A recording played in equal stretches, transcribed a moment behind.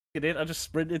Get in. I just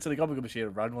sprinted into the gobble machine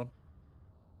and ran one.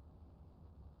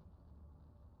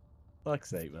 Fuck's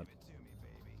sake, man.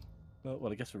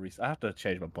 Well, I guess we're I have to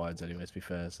change my binds anyway, to be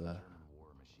fair, so. The German war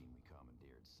machine we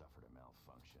commandeered suffered a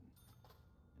malfunction.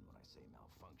 And when I say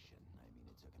malfunction, I mean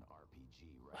it took an RPG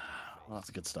right in the face. Well, that's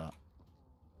a good start.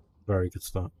 Very good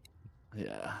start.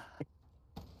 Yeah.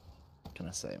 What can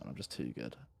I say, man? I'm just too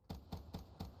good.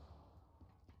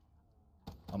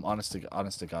 I'm honest to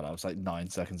God, I was like 9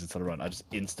 seconds into the run. I just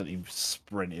instantly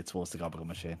sprinted towards the gobble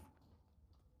machine.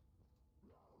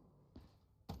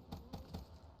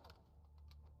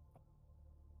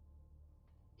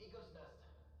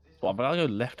 Well, but I'll go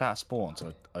left out of spawn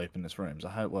to open this room. Is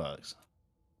that how it works?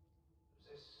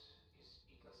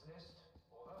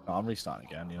 No, I'm restarting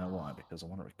again. You know why? Because I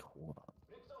want to record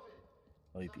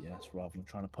on OBS rather than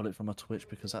trying to pull it from a Twitch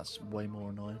because that's way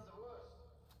more annoying.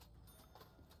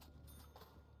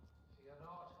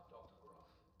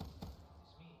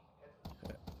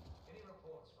 Okay.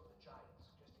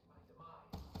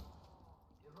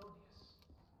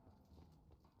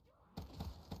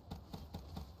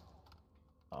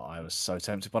 Oh, I was so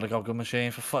tempted by the gobble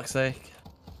machine, for fuck's sake.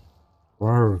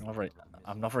 Whoa.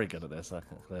 I'm not very good at this,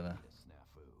 clearly.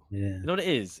 Yeah. You know what it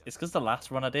is? It's because the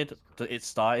last run I did, it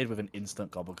started with an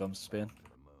instant gobblegum spin.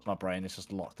 My brain is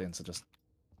just locked into just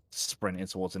sprinting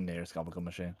towards the nearest gobblegum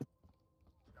machine.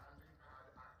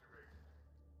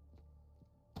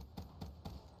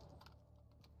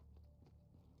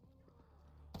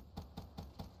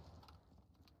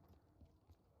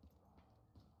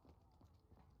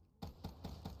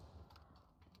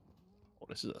 Oh,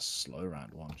 this is a slow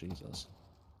round one, Jesus.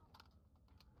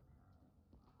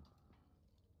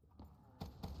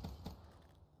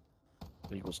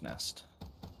 Eagle's nest.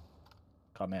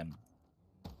 Come in.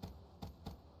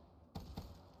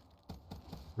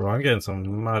 Right, I'm getting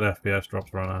some mad FPS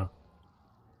drops right now.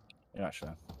 Yeah,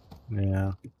 actually.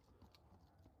 Yeah.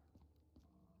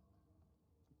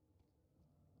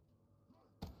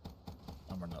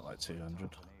 I'm running at like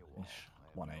 200-ish.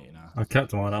 180 now. I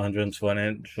kept mine at 120.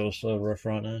 It feels so rough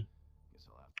right now.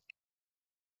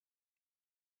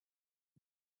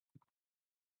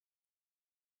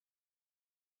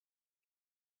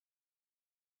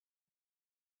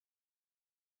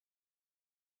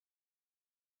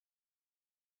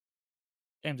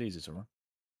 Game's easy to run.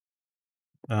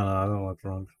 Oh, no, I don't like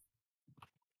drunk.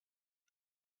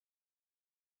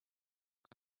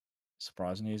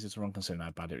 Surprisingly easy to run considering how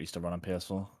bad it used to run on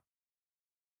PS4.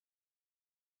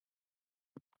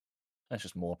 That's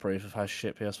just more proof of how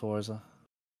shit PS4 is.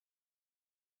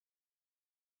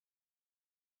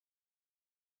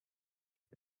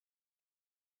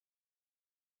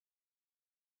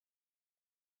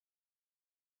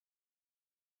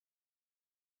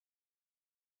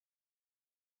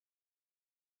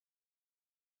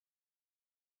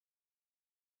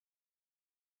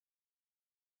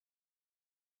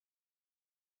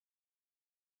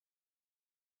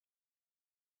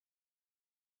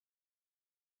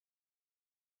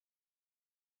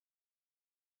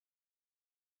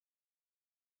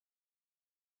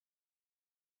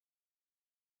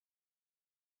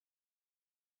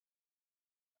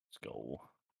 Let's go.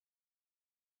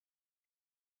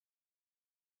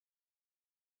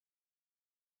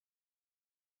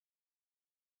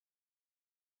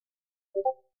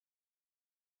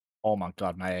 Oh my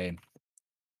god, my aim.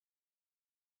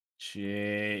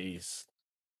 Jeez.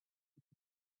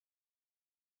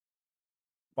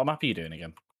 What map are you doing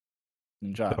again?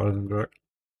 Ninja. Eisendrache.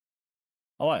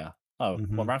 Oh, are you? Oh, what,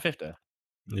 Mm-hmm. round 50?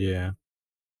 Yeah.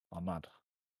 I'm mad.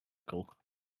 Cool.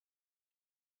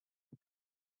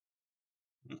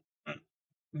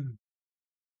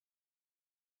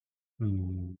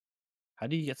 Hmm. How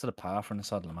do you get to the power from the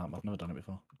side of the map? I've never done it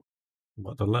before.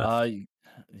 What, the left?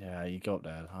 Yeah, you go up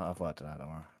there. I've worked it out, don't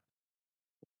worry.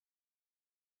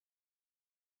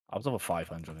 I was over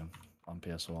 500 on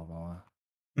PS4, by the way.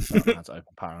 I don't know how to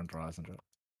open power under Eisendrache.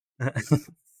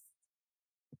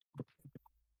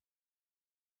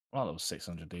 Well, that was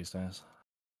 600 these days.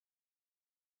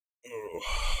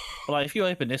 But like, if you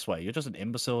open this way, you're just an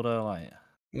imbecile, though. Like,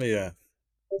 Yeah.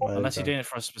 unless you're doing it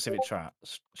for a specific strat.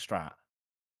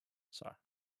 Sorry.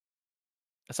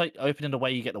 It's like opening the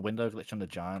way you get the window glitch on the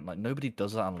giant. Like, nobody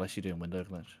does that unless you're doing window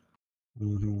glitch.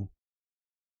 Mm-hmm.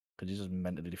 Because you're just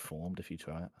mentally deformed if you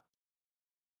try it.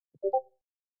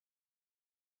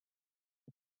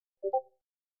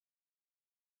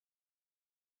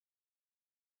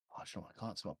 Oh, sure, I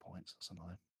can't spell points. That's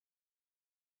annoying.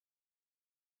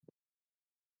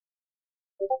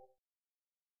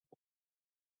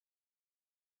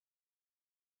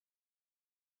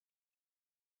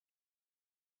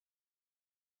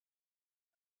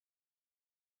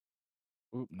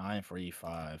 Oop,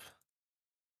 935.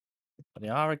 But they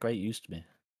are a great use to me.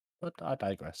 But I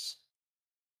digress.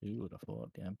 Who would have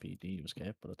thought the MPD was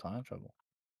capable of time travel?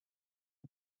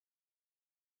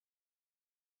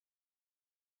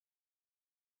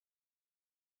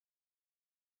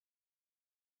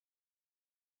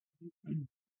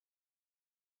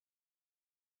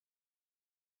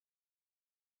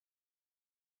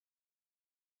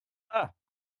 Ah!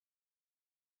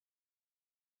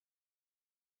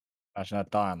 Imagine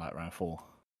I'd die in like round 4.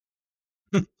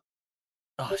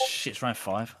 Oh shit, it's round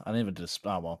 5. I didn't even do this.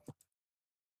 Oh well.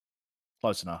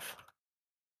 Close enough.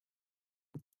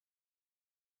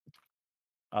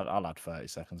 I'll add 30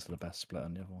 seconds to the best split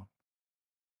on the other one.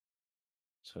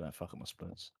 So don't fuck up my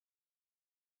splits.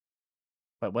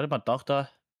 Wait, where did my dog die?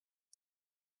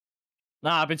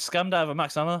 Nah, I've been scammed out of a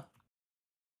max ammo.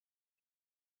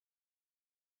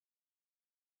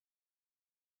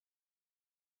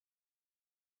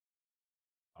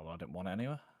 Oh, well, I didn't want it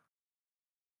anyway.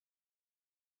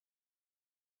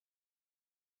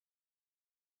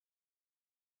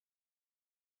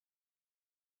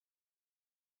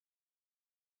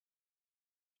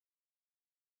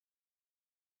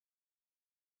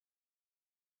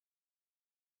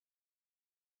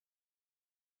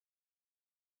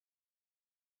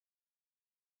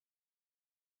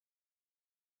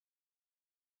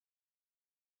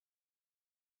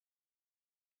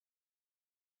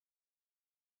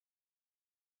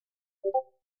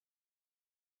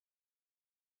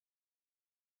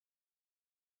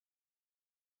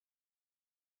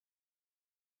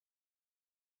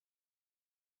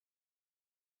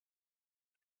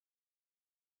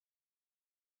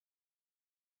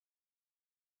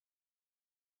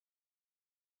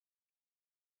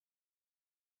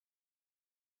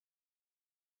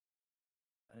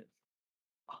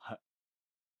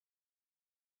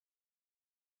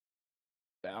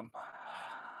 Damn.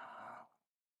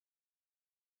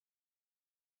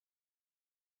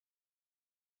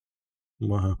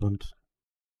 What happened?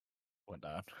 Went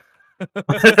down. I'm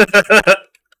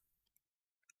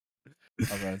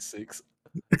around 6.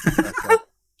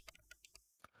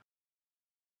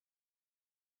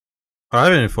 I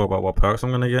haven't even thought about what perks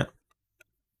I'm gonna get.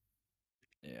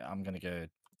 Yeah, I'm gonna go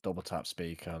double tap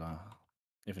speaker.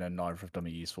 Even though neither of them are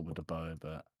useful with the bow,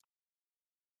 but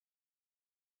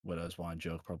Widow's Wine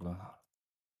Jug probably.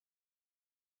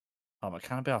 Oh, but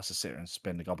can I be asked to sit here and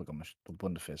spin the Gobblegum, the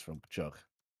Wonder Fizz from Jug?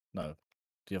 No,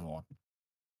 the other one.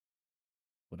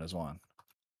 Widow's Wine.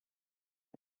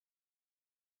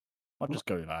 I might just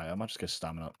go with that. I might just go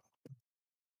stamina up.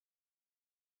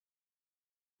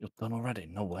 You're done already?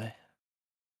 No way.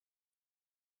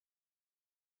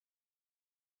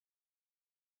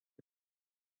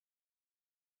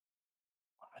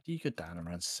 How do you go down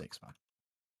around 6, man?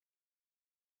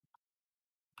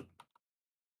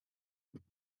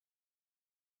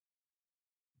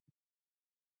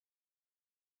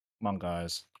 Come on,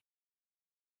 guys.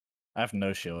 I have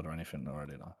no shield or anything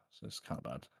already, though, so it's kind of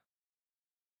bad.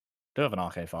 Do have an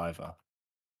RK5, though.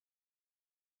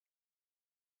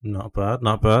 Not bad,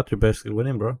 not bad. You're basically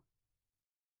winning, bro.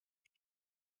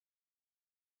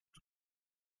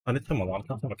 I need to turn my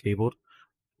laptop on my keyboard.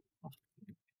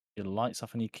 Your lights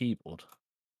off on your keyboard.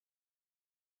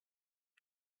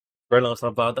 Realised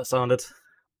how bad that sounded.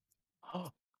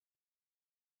 Oh.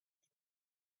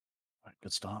 Right,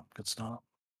 good start. Good start.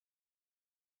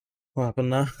 What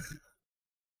happened there?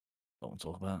 Don't want to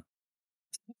talk about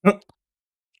it.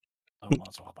 Don't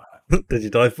want to talk about it. Did you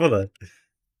die fully?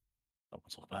 Don't want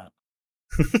to talk about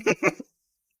it.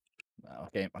 No,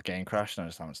 my game crashed and I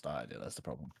just haven't started it. That's the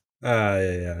problem. Ah,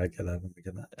 yeah, I get that. I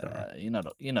get that. You know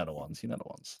the ones. You know the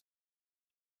ones.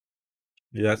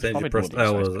 Yeah, saying you Probably pressed double the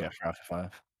L, was XP it? after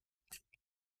five.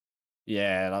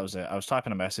 Yeah, that was it. I was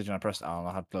typing a message and I pressed L and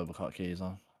I had global hotkeys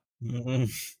on.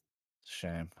 It's a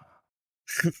shame.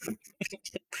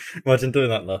 Imagine doing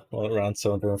that though, like around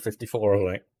 754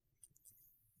 or like.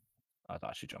 I'd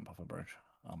actually jump off a bridge.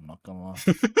 I'm not gonna lie.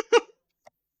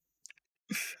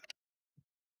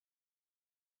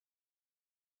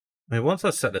 I mean, once I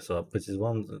set this up, which is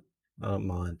one that I don't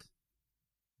mind,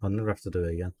 I'll never have to do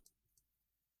it again.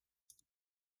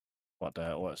 What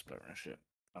the auto splitter and shit.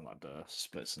 And like the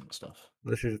splits and stuff.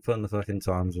 Literally just putting the fucking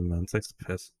times in, man. It takes the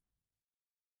piss.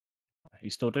 Are you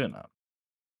still doing that?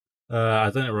 I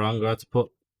done it wrong. I had to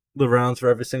put the rounds for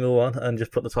every single one and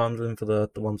just put the times in for the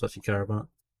ones that you care about.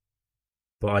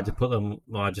 But I just put them.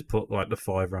 I just put like the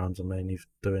 5 rounds I'm mainly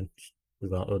doing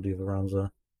without all the other rounds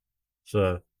there.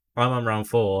 So I'm on round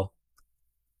 4,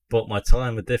 but my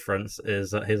timer difference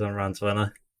is that he's on round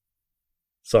 20.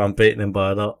 So I'm beating him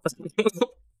by a lot.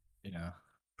 Yeah.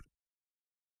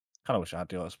 Kind of wish I had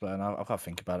the auto-split, and I've got to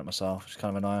think about it myself. It's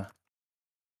kind of annoying.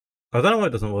 I don't know why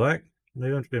it doesn't work.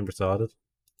 Maybe I'm just being retarded.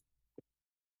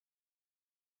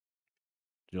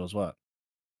 Yours work?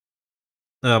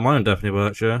 Mine definitely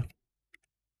works, yeah.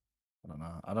 I don't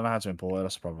know. I don't know how to import it.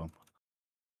 That's the problem.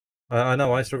 I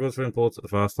know I struggled to import it the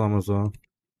first time as well.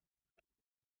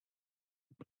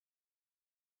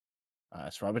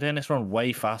 That's right. We're doing this run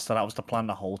way faster. That was the plan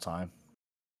the whole time.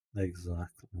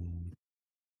 Exactly.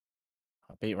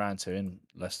 I beat round 2 in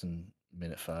less than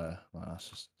minute 30. Like, that's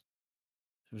just.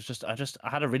 It was just. I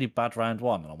had a really bad round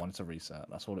 1 and I wanted to reset.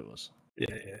 That's all it was. Yeah.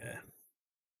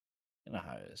 You know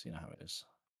how it is. You know how it is.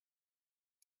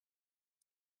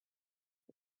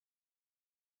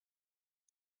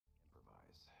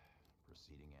 Improvise.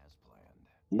 Proceeding as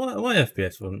planned. My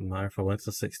FPS wouldn't matter if I went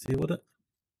to 60, would it?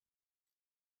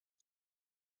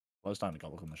 Well, it's time to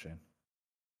gobble machine.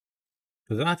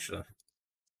 Because actually.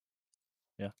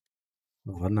 Yeah.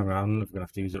 Oh, I'm never going to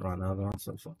have to use it right now, though.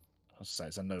 So. As I say,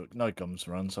 it's a no gums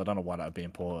run, so I don't know why that would be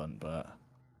important, but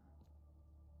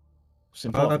it's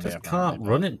important I for me, just apparently, can't but...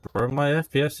 run it, bro. My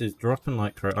FPS is dropping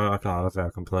like crazy. I can't. I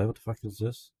can play. What the fuck is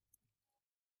this?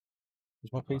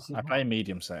 Is my PC? I play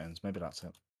medium settings. Maybe that's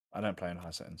it. I don't play in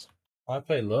high settings. I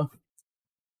play low.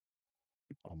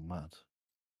 Oh, mad.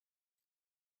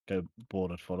 Go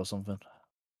bordered full or something.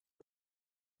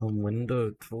 On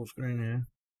window full screen, yeah.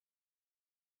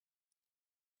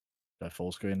 Go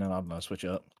full screen then. I don't know. Switch it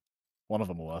up. One of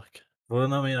them will work.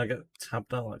 Well, I mean, I get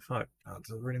tabbed out like fuck. That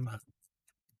doesn't really matter.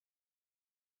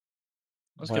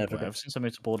 That's a Why good ever point. Ever since I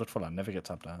moved to bordered full, I never get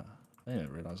tapped out. I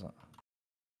didn't realise that.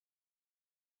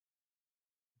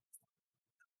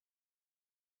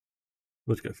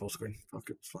 Let's go full screen. Fuck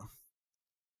it, it's fine.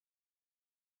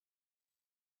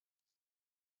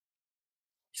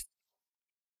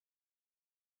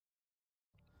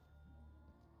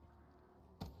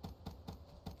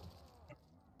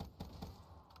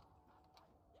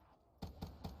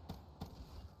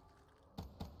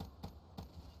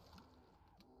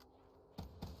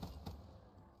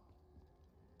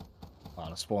 Oh,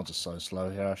 the spawns are so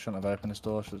slow here. I shouldn't have opened this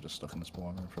door. I should have just stuck in the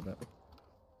spawn room for a bit.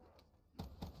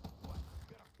 What?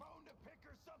 Got a bone to pick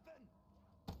or something?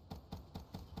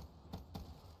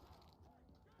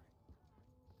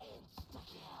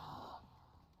 Insta-kill.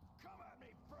 Come at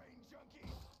me, brain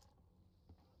junkies.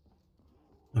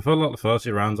 I feel like the first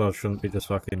few rounds I shouldn't be just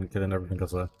fucking killing everything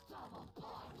because Let's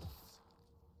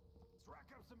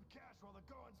rack up some cash while the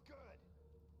going's good.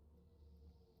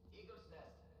 Eagle's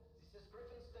Nest. This is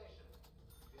Griffin Station.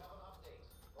 We have an update.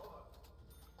 Over.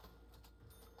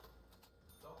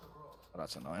 Dr. Brooke. Oh,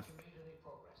 that's annoying. Immediately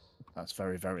progress. That's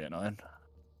very, very annoying.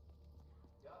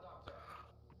 Yeah, Doctor. The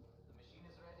machine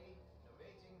is ready.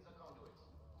 Innovating the conduit.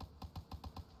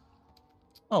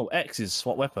 Oh, X is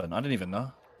swap weapon. I didn't even know.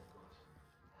 I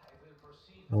will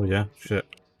proceed. Oh yeah, shit.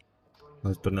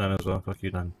 There's banana as well. Fuck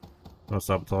you, Dan. I'll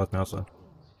sabotage me also.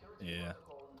 Yeah.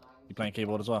 You playing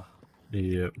keyboard as well?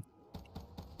 Yep.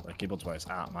 Like, keyboard's where it's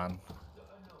at, man. Once I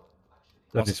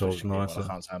Definitely switch feels to keyboard, nicer. I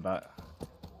can't stand back.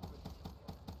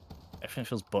 Everything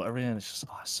feels buttery and it's just,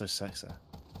 oh, it's so sexy.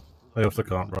 I also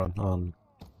can't run on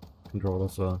controller,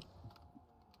 so.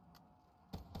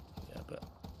 Yeah, but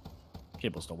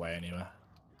keyboard's the way anyway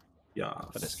Yeah.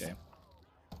 for this game.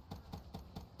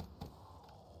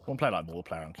 I won't play like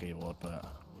multiplayer on keyboard, but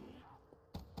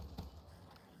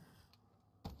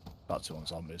about 2 on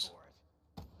zombies.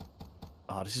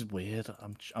 Oh, this is weird.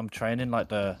 I'm training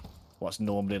like what's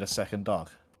normally the second dog,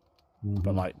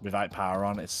 but like without power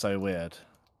on. It's so weird.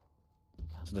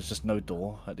 So there's just no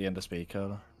door at the end of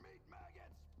speaker.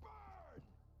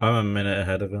 I'm a minute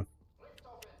ahead of him.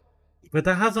 But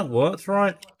that hasn't worked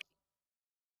right.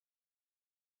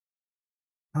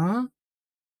 Huh?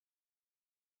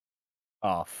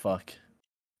 Oh fuck.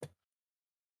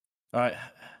 All right,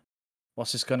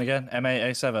 what's this gun again?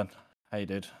 M8A7. Hey,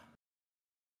 dude.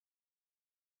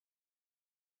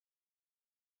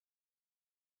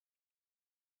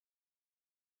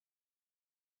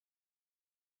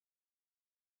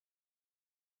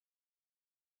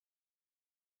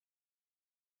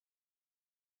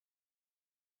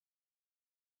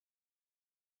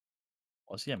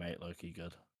 What's the M8 low-key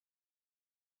good? I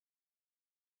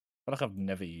feel like I've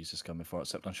never used this gun before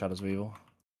except on Shadows of Evil.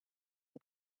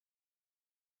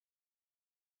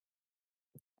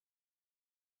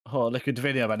 Oh, liquid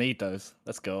video, I need those.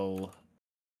 Let's go.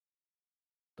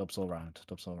 Dubs all round.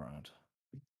 Dubs all round.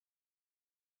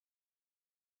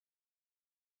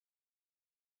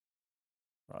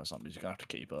 Right, zombies, you're gonna have to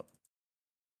keep up.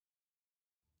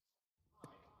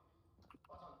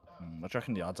 What do you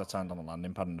reckon the odds I turned on the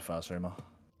landing pad in the first room are?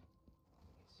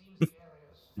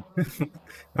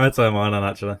 I'd say mine on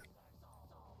actually.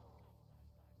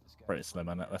 Pretty slim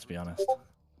on it, let's be honest.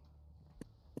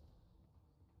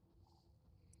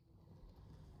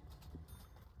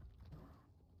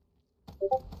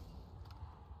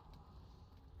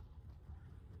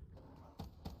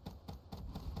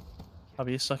 Have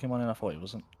you stuck him one in? I thought he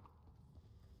wasn't.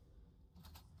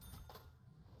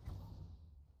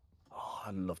 Oh, I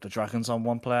love the dragons on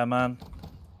one player, man.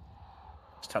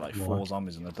 Just take like 4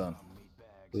 zombies and they're done.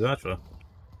 Is that true?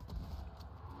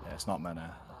 Yeah, it's not many.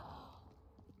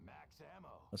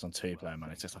 That's on 2 player,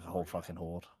 man. It's just like a whole fucking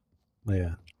horde.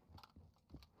 Yeah.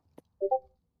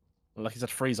 Like he's had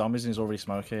 3 zombies and he's already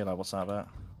smoky. Like, what's that about?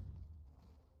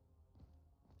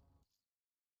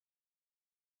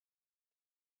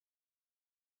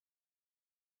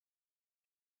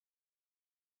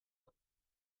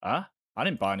 Ah? I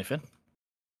didn't buy anything.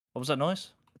 What was that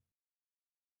noise?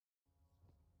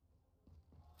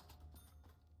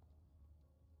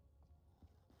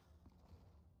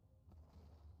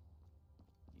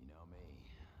 You know me.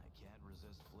 I can't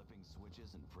resist flipping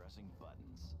switches and pressing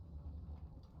buttons.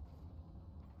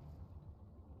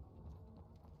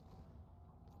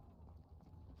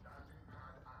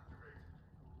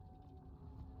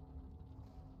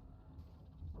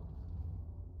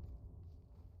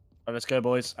 Right, let's go,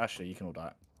 boys. Actually, you can all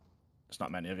die. There's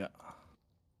not many of you.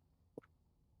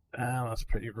 Damn, that's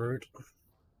pretty rude.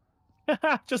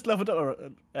 Just leveled up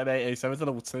M8A7 to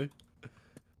level 2.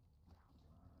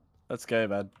 Let's go,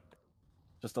 man.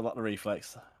 Just a lot of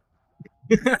reflex.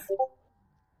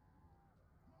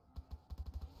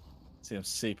 See, I'm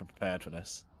super prepared for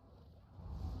this.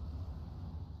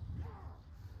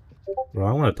 Right,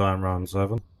 I'm gonna die in round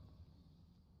 7.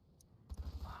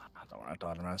 I don't want to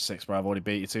die in round 6, bro. I've already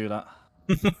beat you to that.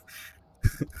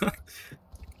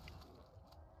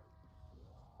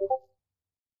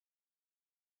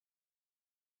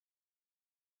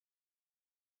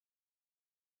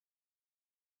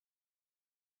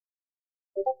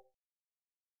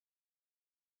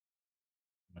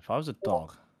 If I was a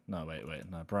dog... No, wait,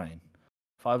 no, brain.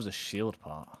 If I was a shield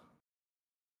part...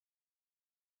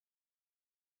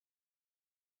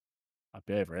 I'd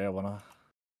be over here, wouldn't I?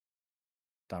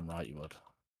 Damn right you would.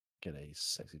 Get a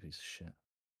sexy piece of shit.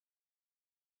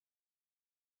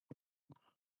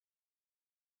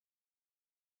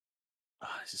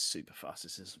 Ah, this is super fast.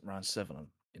 This is round 7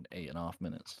 in 8.5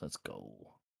 minutes. Let's go.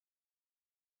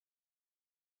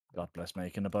 God bless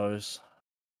making the bows.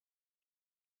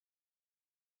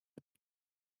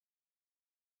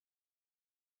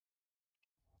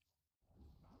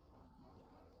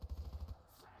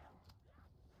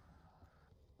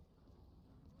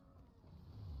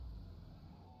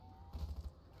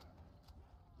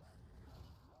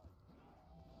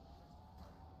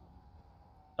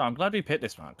 No, I'm glad we picked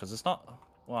this map because it's not.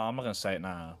 Well, I'm not going to say it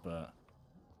now, but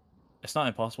it's not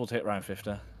impossible to hit round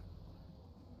 50.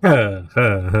 Yeah,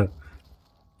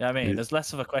 I mean, there's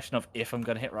less of a question of if I'm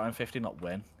going to hit round 50, not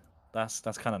when. That's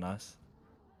kind of nice.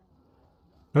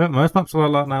 I think most maps are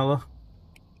like that now, though.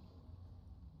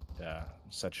 Yeah,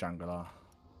 said Shangri-La.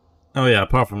 Oh yeah,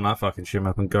 apart from that fucking shit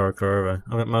map and Gorokoro,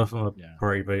 I think most of them are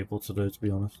pretty people to do, to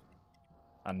be honest.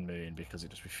 And Moon, because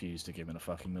it just refused to give me the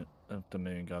fucking the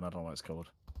Moon gun. I don't know what it's called.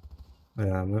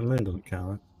 Yeah, Moon doesn't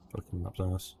count. Fucking map's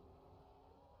ass.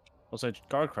 Also,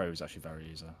 Guard Crow is actually very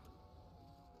easy.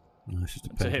 No, it's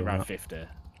just to hit round 50.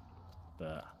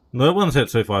 But no one's hit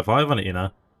 255 on it, you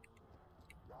know.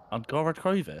 On Guard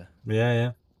Crow there?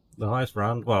 Yeah. The highest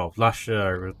round, well, last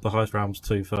year, the highest round was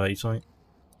 230 something.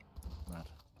 Mad.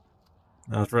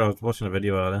 I was watching a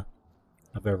video earlier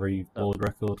of every world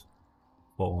record.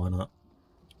 But why not?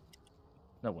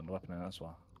 No wonder weapon in it as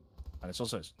well. And it's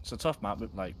also a tough map,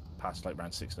 like past like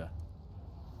round 60.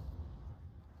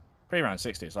 Pre-round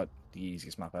 60, it's like the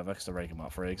easiest map ever because the Reagan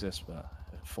Mark 3 exists, but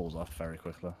it falls off very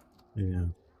quickly. Yeah.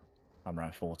 I'm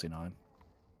round 49.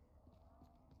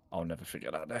 I'll never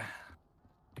forget that day.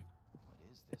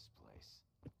 What is this place?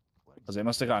 Because it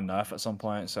must have got a nerf at some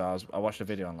point, so I watched a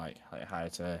video on like how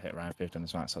to hit round 50 in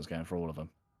this match, so I was going for all of them.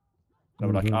 They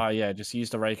were like, oh yeah, just use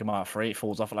the Reagan Mark 3, it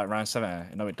falls off at like round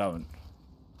 70. No, it don't.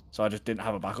 So I just didn't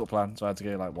have a backup plan, so I had to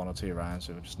go like 1 or 2 rounds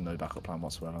with just no backup plan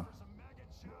whatsoever.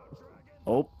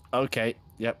 Oh, okay.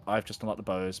 Yep, I've just unlocked the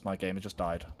bows. My game has just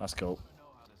died. That's cool.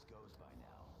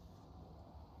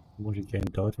 What did your game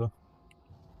die for?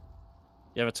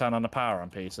 You ever turn on the power on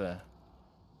PC?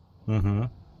 Mm-hmm.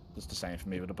 It's the same for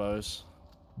me with the bows.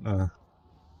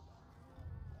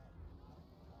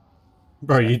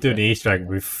 Bro, you doing the Easter egg,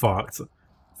 we fucked.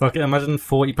 Fucking imagine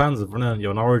 40 pounds of running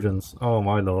your Origins. Oh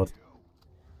my lord.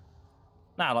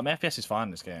 Nah, like my FPS is fine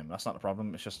in this game. That's not the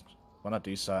problem. It's just when I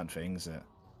do certain things, it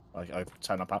like I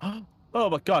turn on power. Oh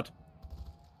my god!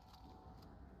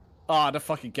 Oh, I'd have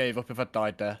fucking gave up if I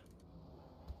died there.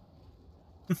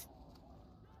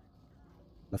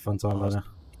 A fun time, Oh, though.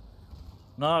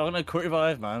 no, I'm gonna quick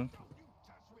revive, man.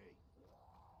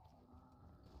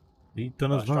 You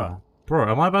done as Let's try. well.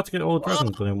 Bro, am I about to get all the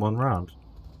dragons done in one round?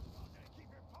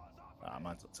 Ah,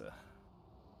 mine's up to.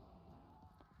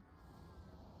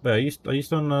 Wait, are you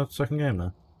still in the second game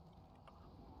now?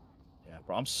 Yeah,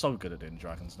 bro, I'm so good at doing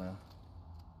dragons now.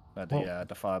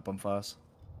 The fire bonfires.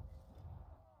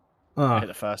 I hit Ah,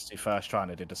 the first try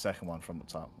and I did the second one from the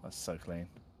top. That's so clean.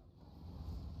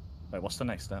 Wait, what's the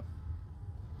next step?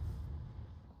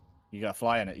 You gotta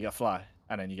fly in it, you gotta fly,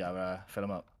 and then you gotta fill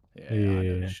them up. Yeah, I know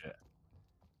yeah. this shit.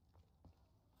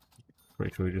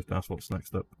 Pretty sure you just asked what's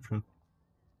next up. Sure.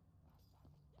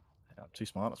 Yeah, I'm too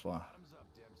smart, that's why.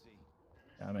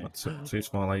 Yeah, I mean, That's it. Too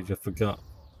small, I just forgot.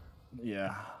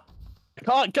 yeah.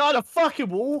 Can't guard a fucking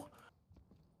wall!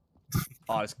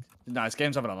 Oh, this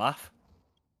game's having a laugh.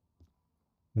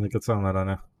 And a good time, I don't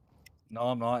know. No,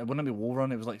 I'm not. It wouldn't be wall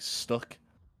run, it was like stuck.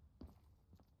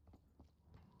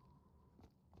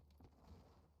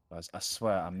 Guys, I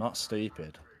swear, I'm not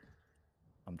stupid.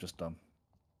 I'm just dumb.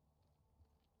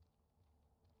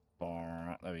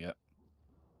 There we go.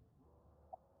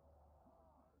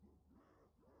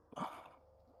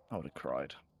 I would have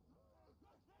cried.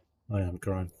 I am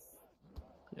crying.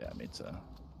 Yeah, me too.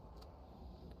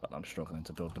 But I'm struggling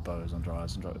to build the bows on dry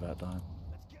Eisendrache without dying.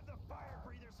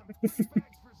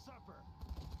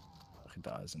 Fucking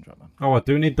die Eisendrache, man. Oh, I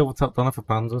do need double tap donner for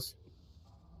panzers.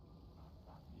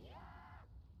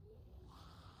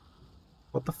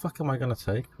 What the fuck am I gonna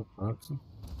take? Oh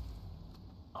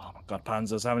my god,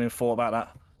 panzers. I haven't even thought about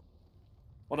that.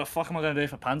 What the fuck am I going to do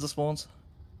for panzer spawns?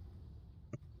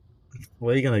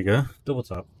 Where are you gonna go? Double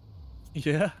tap.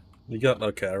 Yeah. You got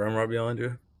no caravan right behind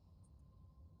you.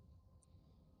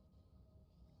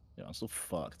 Yeah, I'm still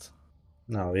fucked.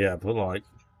 No, yeah, but like,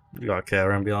 you got a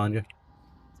caravan behind you.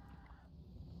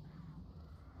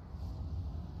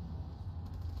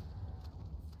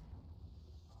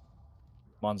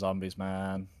 I'm on zombies,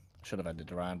 man. Should have ended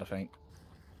the round, I think.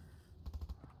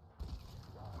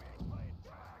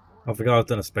 I forgot I've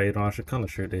done a speed run. I should kind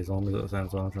of shoot these zombies at the same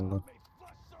time, shouldn't I?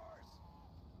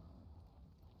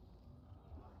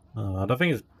 I don't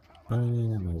think it's. Yeah,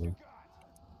 maybe.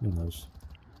 Who knows?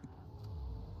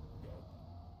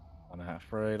 1.5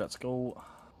 free, let's go.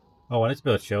 Oh, I need to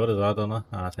build a shield as well, don't I?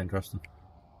 Ah, that's interesting.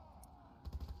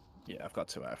 Yeah, I've got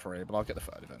 2 out of 3, but I'll get the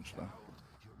 3rd eventually.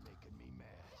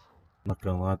 Not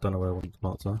gonna lie, I don't know where one of the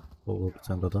spots are, but we'll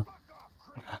pretend I do.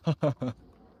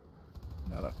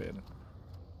 No, that feeling.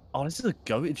 Oh, this is a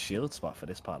goated shield spot for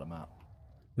this part of the map.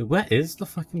 Wait, where is the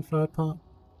fucking third part?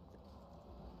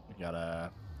 You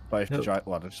got both the Yep.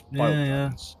 just Yeah, both yeah.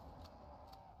 dragons.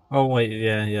 Oh wait,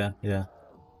 yeah.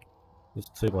 There's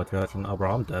 2 by direction. Oh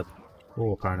bro, I'm dead.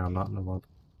 Oh, apparently I'm not. Never mind.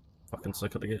 Fucking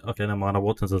sick of the game. Okay, never mind. I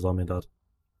walked into the zombie dead.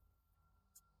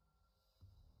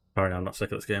 Apparently I'm not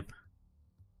sick of this game.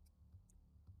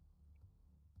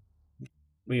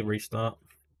 We restart.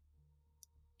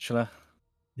 Shall I?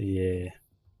 Yeah.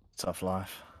 Tough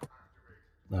life.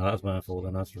 No, that's my fault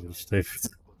then. That's really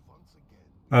stupid.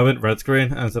 I went red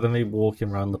screen, and instead of me walking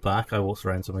around the back, I walked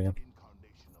around something again.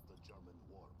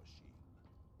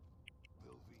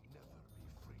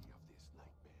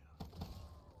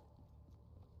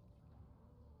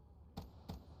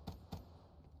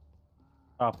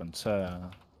 Up and turn.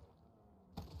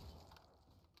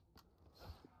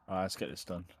 Alright, let's get this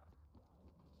done.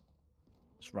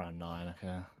 It's round 9,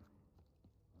 okay.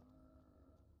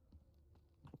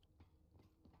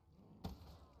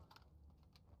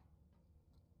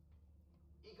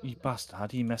 You bastard, how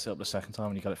do you mess it up the second time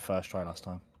when you got it first try last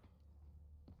time?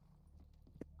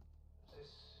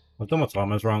 I've done my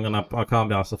timers wrong, and I can't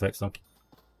be asked to fix them.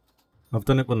 I've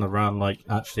done it when the round like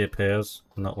actually appears,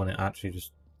 not when it actually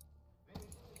just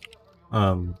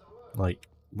like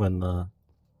when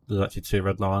there's actually 2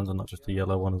 red lines and not just a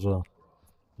yellow one as well.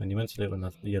 And you meant to do it when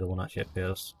the yellow one actually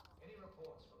appears.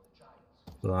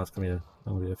 So that's gonna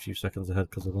be a few seconds ahead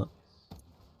because of that.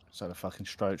 So the fucking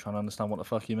stroke trying to understand what the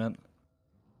fuck you meant.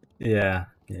 Yeah.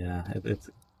 It's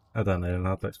I don't know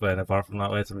how to explain it apart from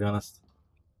that way, to be honest.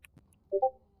 Our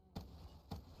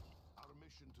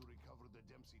mission to recover the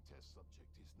Dempsey test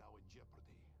subject is now in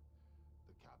jeopardy.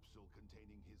 The capsule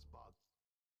containing his body.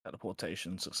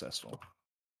 Teleportation successful.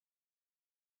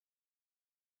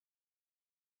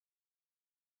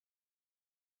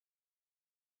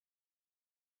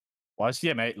 Why is the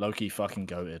M8 Loki fucking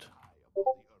goated?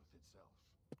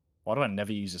 Why do I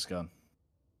never use this gun?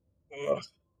 Ugh.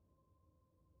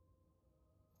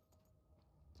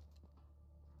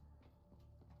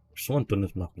 Someone done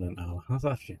this map in an hour. That's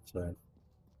actually insane.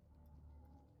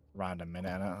 Round a minute,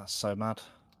 innit? That's so mad.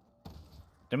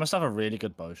 They must have a really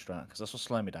good bow strat, because that's what's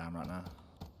slowing me down right now.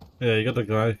 Yeah, you got the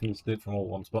guy who's good from all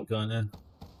one spot guy now.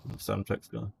 The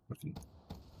Samtex guy.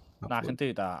 No, I can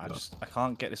do that. I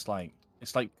can't get this like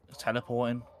it's like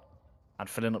teleporting and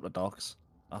filling up the docks.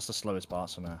 That's the slowest part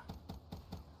for me.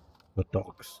 The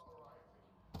docks.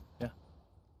 Yeah.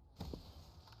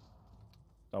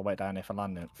 I'll wait down here for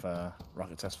landing for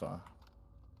rocket test fire.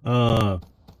 Yeah,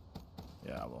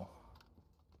 I will.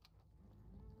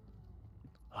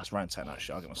 Oh, it's round 10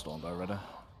 actually. I'll get my storm bow ready.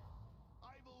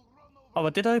 Oh, I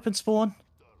did open spawn.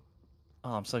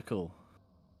 Oh, I'm so cool.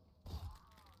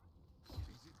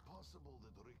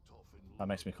 That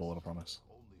makes me cool, I promise.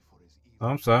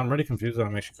 I'm sorry, I'm really confused. That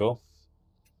makes you cool.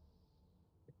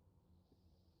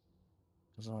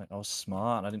 I was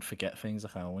smart and I didn't forget things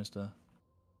like I always do.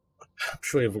 I'm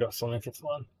sure you've got something. It's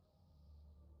fine.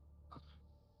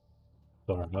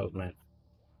 Sorry, that was me.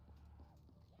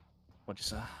 What'd you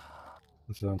say?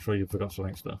 So I'm sure you forgot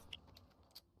something still.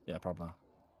 Yeah, probably.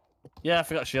 Yeah, I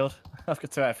forgot shield. I've got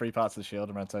 2 out of 3 parts of the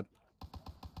shield. I'm around 10. I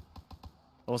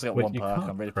also got Wait, 1 perk.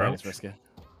 I'm really playing this risky.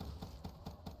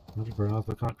 I didn't realize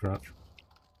I can't crouch.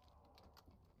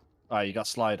 Oh, you got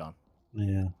slide on?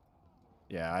 Yeah.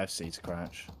 Yeah, I have C to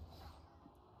crouch.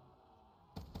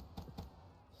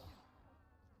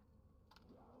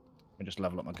 I just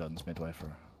level up my guns midway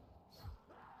through.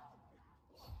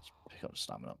 Just pick up the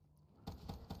stamina.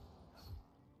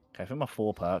 Okay, I think my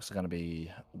 4 perks are going to be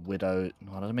Widow.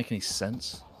 No, that doesn't make any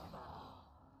sense.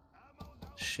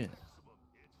 Shit.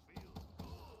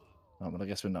 Oh, well, I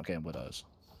guess we're not getting Widows.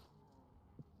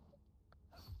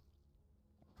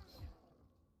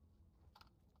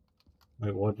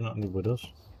 Wait, why do you not need widows?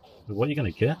 What are you gonna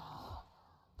get?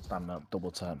 Stamina up, double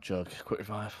tap, jug, quick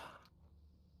revive.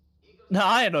 No,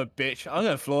 I ain't no bitch. I'm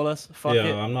going flawless. Fuck yeah,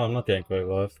 it. I'm not getting quick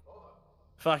revive.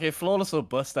 Fuck it, flawless will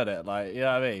bust at it. Like, you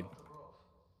know what I mean?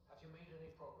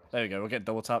 There we go. We'll get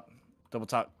double tap,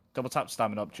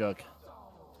 stamina up, jug.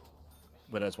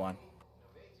 Widow's wine.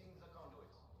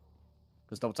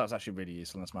 Because double tap's actually really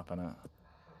useful on this map, innit?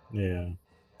 Yeah.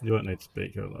 You won't need to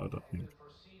speak out loud, I think.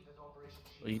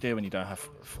 What do you do when you don't have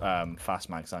fast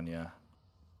mags on you?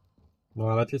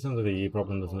 Well, that just sounds like a you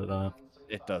problem, doesn't it, though?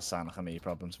 It does sound like a me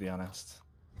problem, to be honest.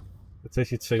 It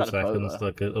takes you 2 Got a bow seconds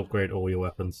to upgrade all your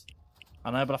weapons.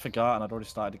 I know, but I forgot, and I'd already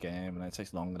started the game, and it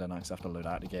takes longer than I have to load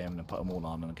out the game and then put them all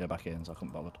on and go back in, so I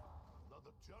couldn't bother.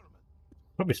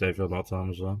 Probably save you a lot of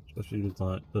time as well, especially with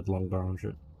like the long barrel and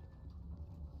shit.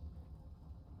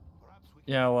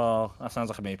 Yeah, well, that sounds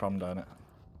like a me problem, don't it?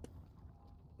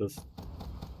 Just,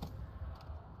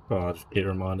 well, I just keep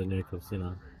reminding you because, you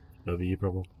know, it'll be you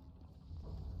problem.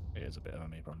 It is a bit of a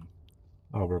me problem.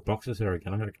 Oh, we're boxes here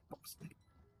again. I gotta get boxes.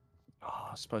 Oh,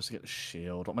 I'm supposed to get the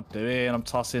shield. What am I doing? I'm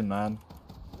tossing, man.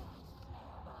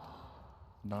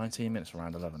 19 minutes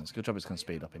around 11. It's a good job it's going to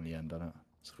speed up in the end, isn't it?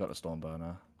 So I've got the storm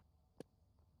burner.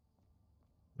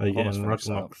 Are you Almost getting finished rocket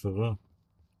that. knocks as well?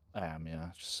 I am,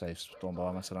 yeah. Just save storm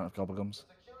burner so I don't have gobblegums.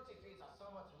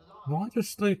 Why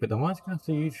just stupid? Am I just going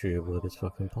to YouTube with this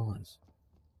fucking pies?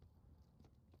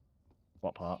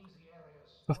 What part?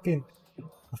 Fucking.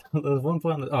 There's one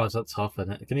point. Oh, it's at top,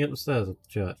 isn't it? Can you get upstairs at the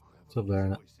church? It's up there,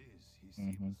 isn't it?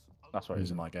 That's what it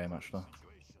is in my game, actually.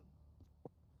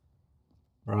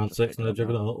 Round Just 6 pick and the it up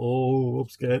juggernaut. Oh, I'm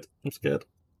scared. I'm scared.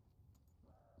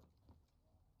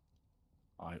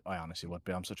 I honestly would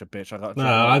be. I'm such a bitch. I got. No,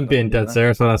 I'm being dead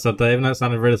serious when I said that. Even though it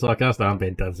sounded really sarcastic, I'm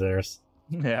being dead serious.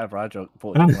 Yeah, bro. I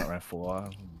bought it right around 4.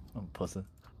 I'm a pussy.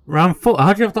 Round 4?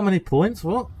 How'd you have that many points?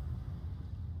 What?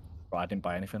 Bro, I didn't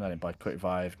buy anything. I didn't buy quick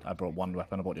revive. I brought 1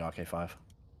 weapon. I bought the RK5.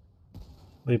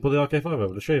 Oh, you put the RK5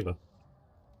 over the Shiva?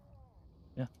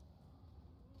 Yeah.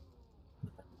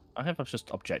 I think that's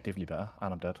just objectively better,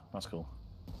 and I'm dead. That's cool.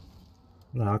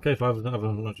 No, RK5 doesn't have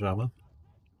much ammo.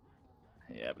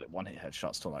 Yeah, but it 1-hit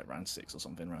headshots till like round 6 or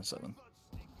something, round 7.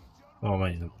 Oh,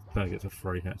 man, I better get to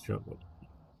 3 headshot.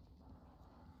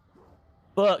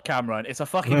 But Cameron, it's a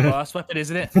fucking burst weapon,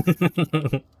 isn't it?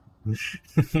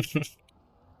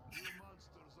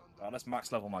 Right, let's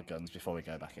max level my guns before we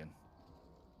go back in.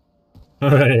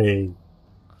 Hey!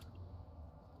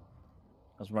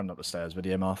 I was running up the stairs with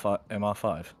the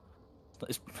MR5.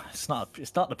 It's not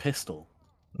the pistol,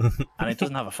 and it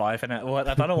doesn't have a 5 in it. Well,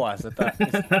 I don't know why I said that.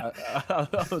 I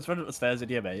was running up the stairs with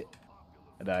the M8,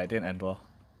 and it didn't end well.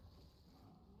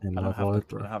 I don't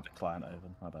have the client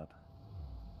open. My bad.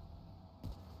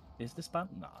 Is this ban?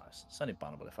 No, it's only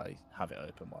bannable if I have it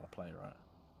open while I play, right?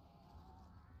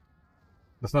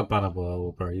 That's not bannable at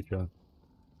all, bro. You can.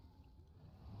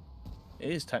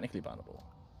 It is technically bannable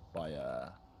by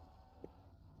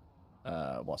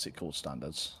what's it called,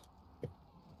 standards.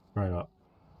 Right up.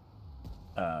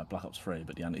 Black Ops 3,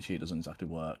 but the anti-cheat doesn't exactly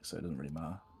work, so it doesn't really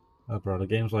matter. Oh, bro, the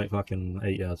game's like fucking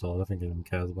 8 years old. I think anyone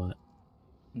cares about it.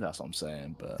 That's what I'm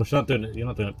saying, but But you're not doing it. You're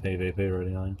not doing it PvP,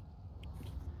 really, are you?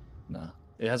 no.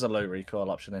 It has a low recoil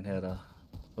option in here, though.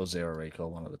 Or zero recoil,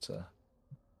 one of the two.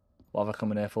 What have I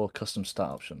come in here for? Custom stat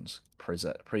options.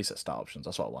 Preset stat options.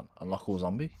 That's what I want. Unlock all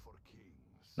zombie?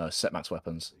 No, set max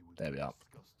weapons. There we are.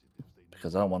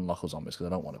 Because I don't want unlock all zombies, because I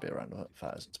don't want to be around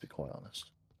 1,000, to be quite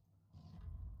honest.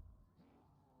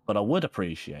 But I would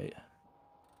appreciate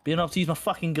being able to use my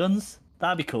fucking guns.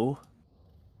 That'd be cool.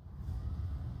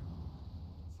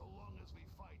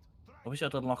 I wish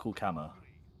I'd unlock all camo.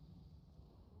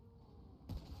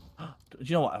 Do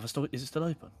you know what? Is it still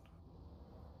open?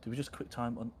 Do we just quick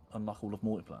time unlock all of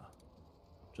multiplayer?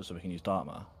 Just so we can use dark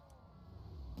matter?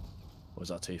 Or is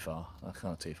that too far? That's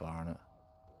kind of too far,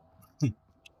 isn't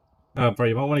it? Bro,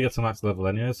 you might want to get to max level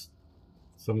anyways.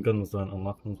 Some guns don't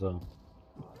unlock them, so...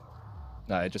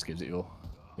 No, it just gives it all.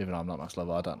 Even though I'm not max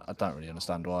level, I don't really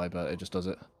understand why, but it just does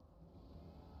it.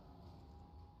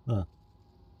 Huh.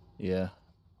 Yeah.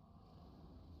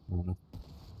 Mm-hmm.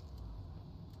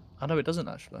 I know it doesn't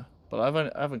actually, but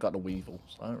I haven't got the Weevil,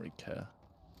 so I don't really care.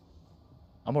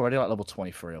 I'm already like level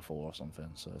 23 or 4 or something,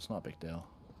 so it's not a big deal.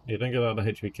 You don't get out of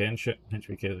the HVK and shit.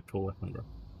 HVK is a cool weapon, bro.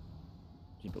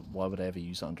 Yeah, but why would I ever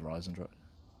use that under Eisendrache?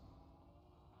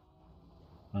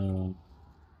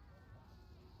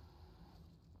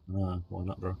 Why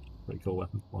not, bro? Pretty cool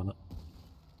weapon. Why not?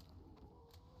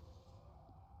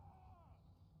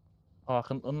 Oh, I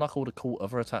can unlock all the cool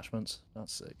other attachments.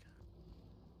 That's sick.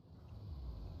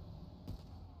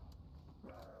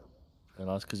 Very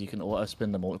nice, because you can auto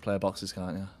spin the multiplayer boxes,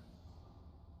 can't you?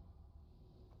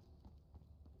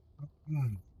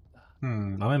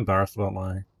 I'm embarrassed about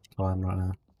my time right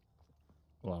now.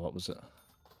 Well, what was it?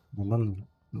 I'm on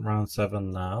round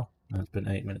 7 now, and it's been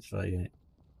 8 minutes 38.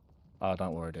 Oh,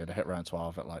 don't worry, dude. I hit round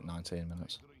 12 at like 19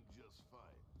 minutes.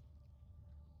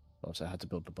 Obviously, I had to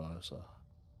build the bow, so...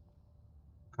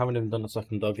 Haven't even done the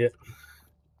second dog yet.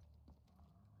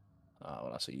 Oh,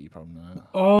 well, that's a you problem now.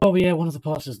 Oh, yeah, one of the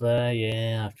parts is there.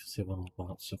 Yeah, I can see one of the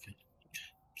parts. Okay.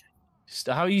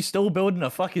 How are you still building a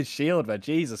fucking shield, man?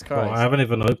 Jesus Christ. Bro, I haven't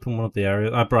even opened one of the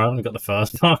areas. Bro, I haven't got the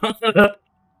first part.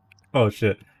 Oh,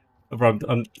 shit. Bro,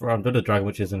 I'm doing a dragon,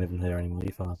 which isn't even here anymore.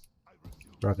 You fine.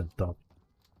 Dragon dog.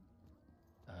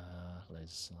 Laser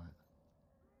sight.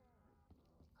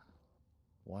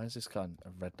 Why is this kind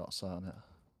of red dot sight on it?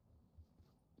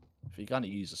 If you're going to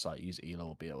use a sight, use ELO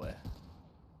or BOA.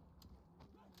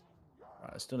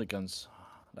 Right, let's do the guns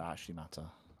that actually matter.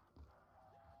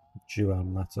 Dual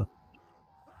matter.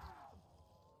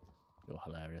 You're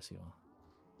hilarious, you are.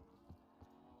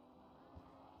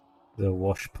 The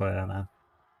wash player now.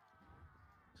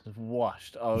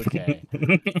 Washed. Okay.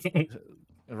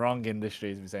 Wrong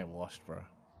industry to be saying washed, bro.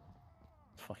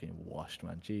 Fucking washed,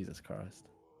 man. Jesus Christ.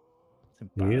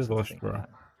 He is washed, bro. That.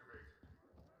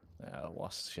 Yeah,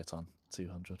 washed shit on.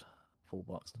 200. Full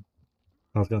box.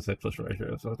 I was going to say plus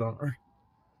ratio, so don't worry.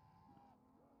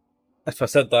 If I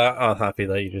said that, I'm happy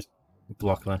that you just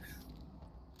block me.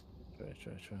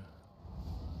 True.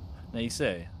 Now you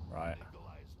see, right,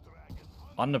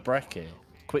 on the brekkie,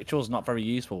 quick draw's not very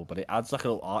useful, but it adds like a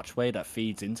little archway that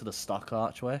feeds into the stock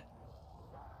archway.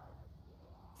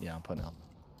 Yeah, I'm putting it on.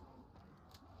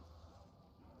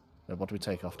 What do we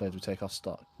take off there? Do we take off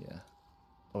stock? Yeah.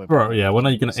 Oh, bro, yeah, when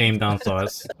are you going to aim down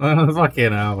sights?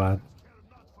 Fucking hell, man.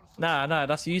 Nah,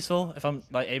 that's useful if I'm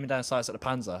like aiming down sights at the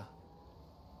Panzer.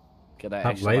 Get that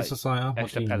have extra, laser like, sight?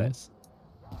 extra pellets.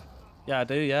 Yeah, I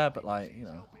do, yeah, but like, you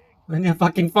know. Then you're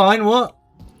fucking fine, what?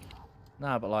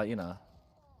 Nah, but like, you know.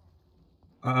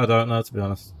 I don't know, to be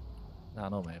honest. Nah,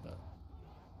 not me, but...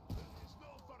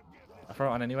 I throw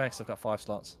it on anyway, because I've got 5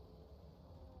 slots.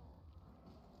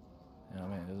 You know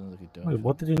what I mean? It doesn't look like you're doing Wait,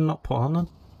 what did you not put on then?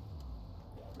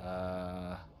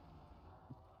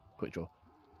 Quick draw.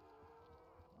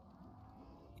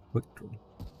 Quick draw.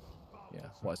 Yeah,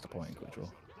 what is the point in quick draw?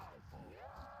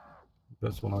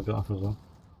 That's one I got off as well.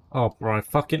 Oh, right,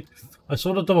 fucking... I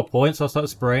saw the double points, so I started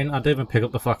spraying. I didn't even pick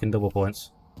up the fucking double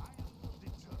points.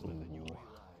 Ooh.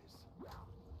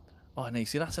 Oh, no, you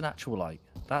see, that's an actual, like...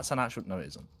 That's an actual... No, it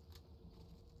isn't.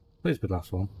 Please be the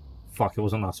last one. Fuck, it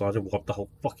wasn't last one. I just wiped the whole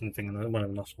fucking thing and then it went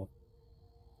in the last one.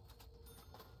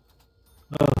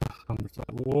 I'm just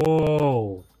like,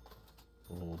 whoa.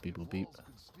 Oh, beep, boop, beep.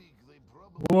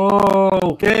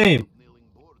 Whoa, game!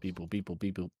 Beep, boop, beep, boop,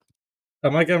 beep, boop.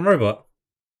 Am I getting robot?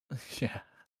 Yeah.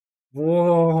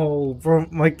 Whoa, bro,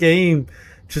 my game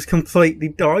just completely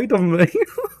died on me.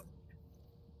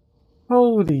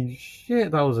 Holy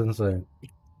shit, that was insane.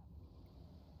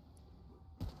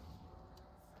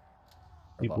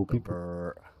 People.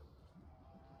 Brr.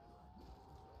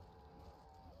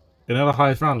 You know the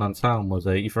highest round on town was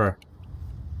 83.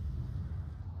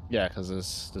 Yeah, because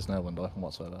there's no window open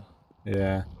whatsoever.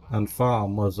 Yeah, and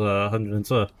farm was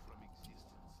 102.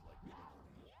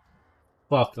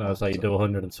 Fuck knows how you do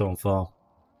 102 on farm.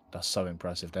 That's so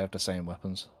impressive. They have the same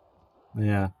weapons.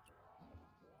 Yeah.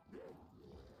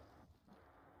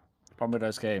 The problem with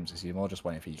those games is you're more just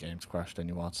waiting for your game to crash than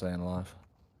you are staying alive.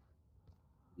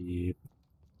 Yep.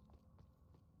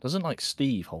 Doesn't like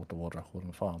Steve hold the world record on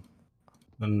the farm?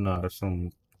 No,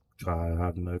 some guy, I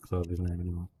have no clue of his name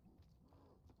anymore.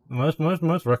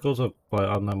 Most records of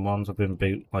like unknown ones have been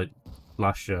beat like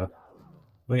last year.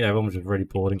 I think everyone was just really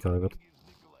bored in COVID.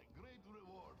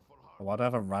 Why do I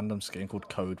have a random skin called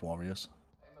Code Warriors?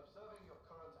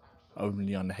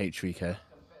 Only on the H3K.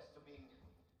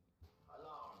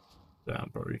 Damn,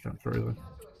 bro, you can't through them.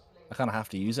 I kind of have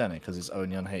to use any because it's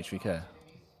only on H3K.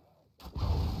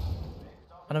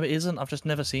 I know it isn't. I've just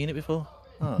never seen it before.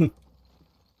 Huh.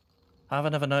 How have I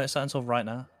never noticed that until right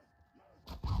now?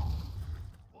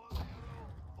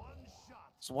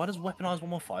 So why does weaponized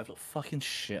 115 look fucking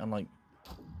shit on like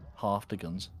half the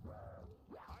guns?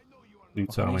 You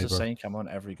I tell use me, the bro. same camo on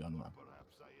every gun, man.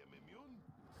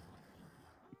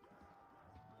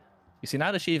 You see,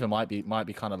 now the Shiva might be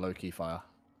kind of low key fire.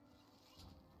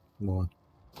 Why?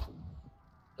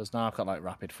 Because now I've got like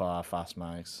rapid fire, fast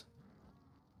mags.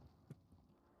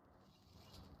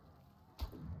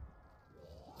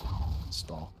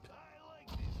 Stock.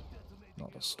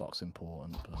 Not that stock's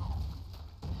important, but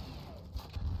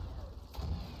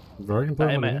Very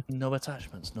important. no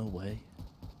attachments, no way.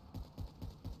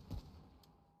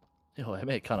 Yo, I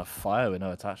make kind of fire with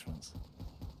no attachments.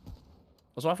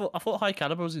 Also, I thought high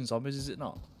caliber was in zombies. Is it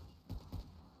not?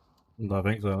 I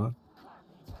think so.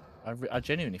 I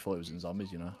genuinely thought it was in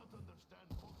zombies. You know,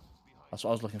 that's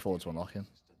what I was looking forward to unlocking.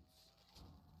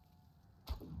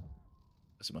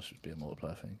 This must just be a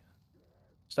multiplayer thing.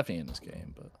 It's definitely in this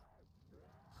game, but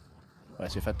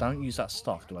wait. So if I don't use that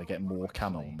stock, do I get more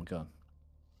camo on my gun?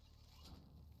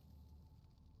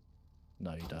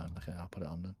 No, you don't. Okay, I'll put it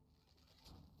on then.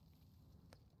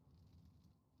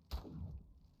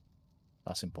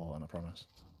 That's important, I promise.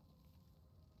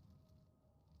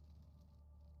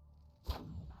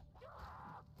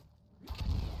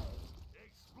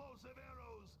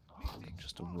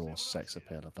 Just a raw sex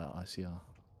appeal of that ICR.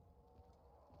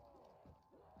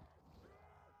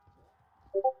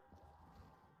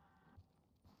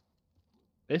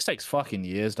 This takes fucking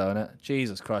years, don't it?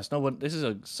 Jesus Christ! No one. This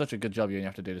is such a good job. You only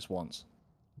have to do this once.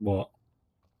 What?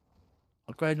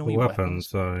 Upgrading all The your weapons, weapons.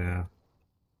 so yeah.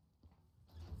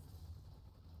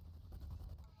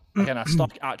 Okay, now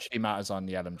stock actually matters on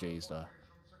the LMGs, though.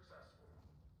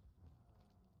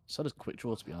 So does quick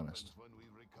draw, to be honest.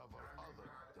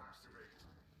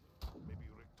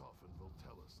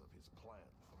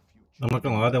 I'm not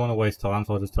gonna lie, I don't want to waste time,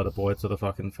 so I'll just teleport to the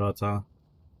fucking third tower.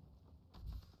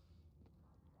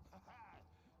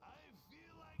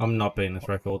 I'm not beating this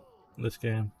record this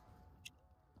game.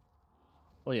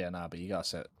 Well, yeah, nah, but you gotta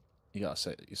set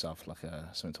yourself like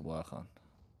something to work on.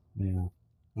 Yeah.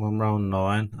 I'm on round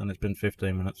 9, and it's been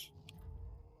 15 minutes.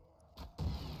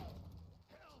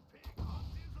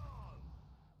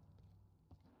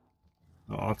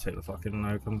 Oh, I'll take the fucking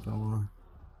no, come on.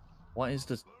 What is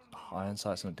the iron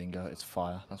sights on a dingo? It's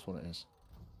fire. That's what it is.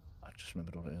 I just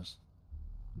remembered what it is.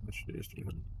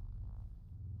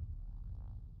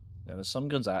 Yeah, there's some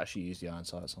guns I actually use the iron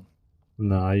sights on.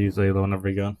 No, I use either on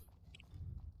every gun.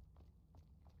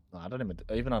 No, I don't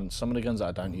even on some of the guns that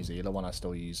I don't use either one. I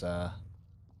still use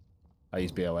I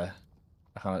use BOA.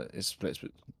 It splits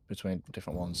between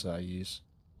different ones that I use.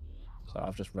 So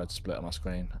I've just read split on my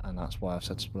screen, and that's why I've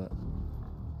said split.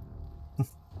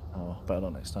 Oh, better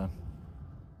luck next time.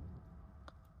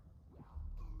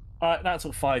 Alright, that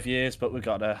took 5 years, but we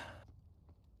got there.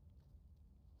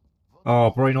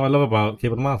 Oh, bro, you know what I love about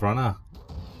keyboard and mouse right now?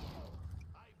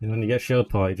 And when you get shield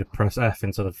part, you just press F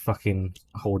instead of fucking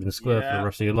holding the square for the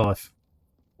rest of your life.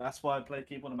 That's why I play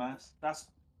keyboard and mouse.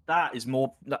 That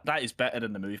is better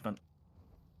than the movement.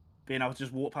 Being able to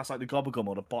just walk past like the gobblegum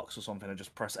or the box or something and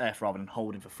just press F rather than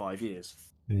holding for 5 years.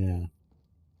 Yeah.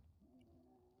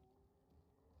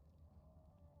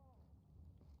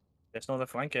 There's no other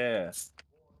flanker.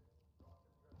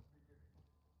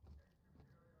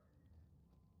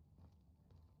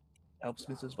 Helps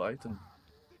me to fight and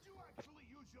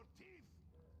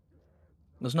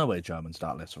there's no way German's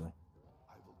that literal.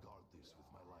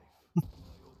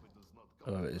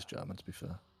 Oh, it is German, to be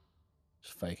fair.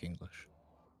 It's fake English.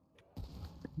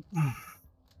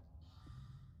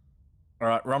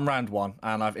 Alright, run round 1,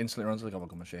 and I've instantly run to the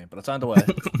gobblegum machine, but I turned away,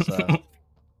 so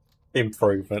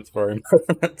Improvements for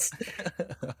improvements.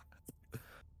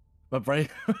 my brain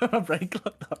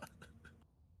clocked up.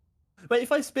 But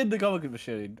if I spin the comic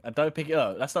machine and don't pick it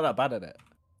up, that's not that bad, is it?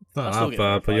 It's not still that get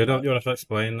bad, but verified, you have to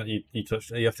explain that you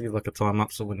touched it. You have to give like a time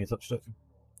lapse of when you touched it.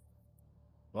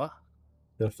 What?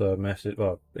 You have to message,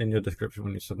 well, in your description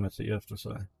when you submit it, you have to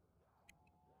say.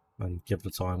 And give the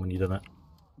time when you done it.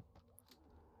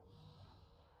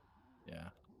 Yeah.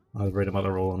 I was reading about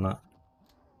the rule on that.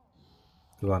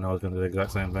 Because I know I was going to do the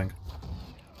exact same thing.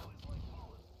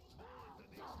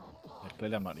 Yeah,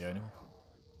 clearly I'm not the only one.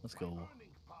 Let's go.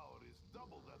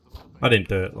 I didn't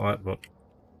do it, like, but...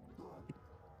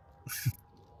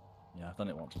 Yeah, I've done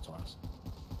it once or twice.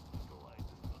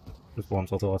 Just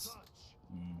once or twice.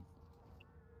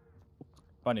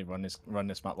 I've only run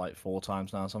this map like 4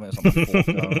 times now, so it's on my 4th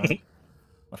go around.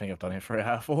 I think I've done it 3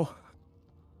 out of 4.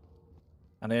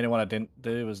 And the only one I didn't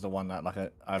do was the one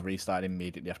that I restarted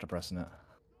immediately after pressing it.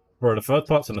 Bro, the third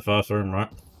part's in the first room, right?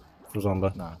 For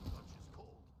zombie. No.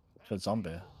 For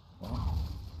zombie? What?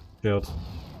 Shield.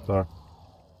 Sorry.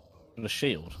 The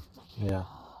shield? Yeah.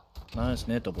 No, it's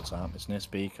near double tap. It's near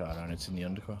speaker and it's in the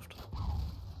undercraft.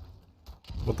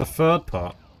 What, the third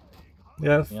part?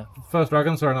 Yeah. Yeah. First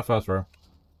dragon, sorry, not first row.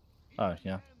 Oh,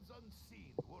 yeah.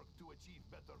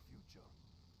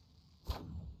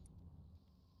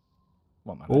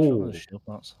 What, man? Ooh. The shield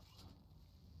parts.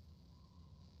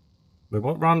 Wait,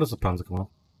 what round does the panzer come on?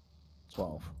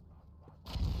 12.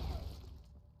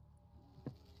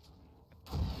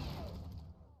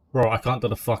 Bro, I can't do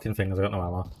the fucking thing because I got no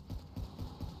ammo.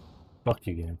 Fuck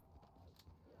you, game.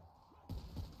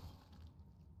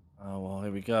 Oh, well,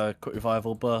 here we go. Quick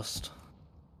revival burst.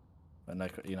 But no,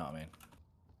 you know what I mean.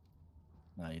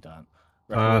 No, you don't.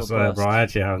 I swear, bro, I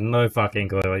actually have no fucking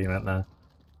clue what you meant there.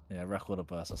 Yeah, record of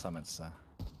burst, that's what I meant to say.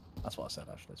 That's what I said,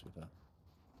 actually, to be fair.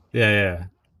 Yeah.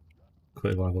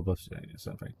 Quick rival bus, yeah,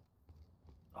 same thing.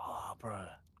 Oh, bro.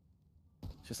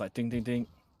 It's just like ding, ding, ding.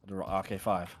 The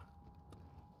RK5.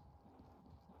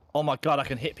 Oh my god, I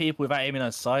can hit people without aiming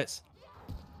those sights.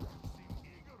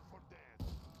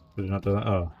 Did you not do that?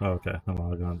 Oh, okay. I'm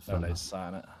going to understand that.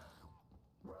 Sight it.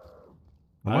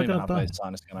 Am I I don't even going have to die? those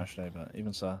sight this gun, actually, but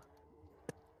even so.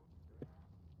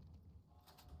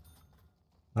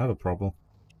 I have a problem.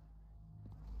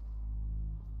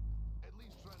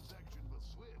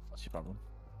 What's your problem?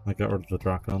 I got rid of the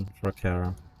Dracon for a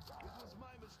Karen.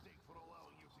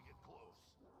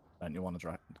 Don't you want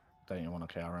a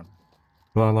KRM?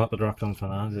 Well, I like the Dracon for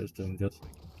now, it's doing good.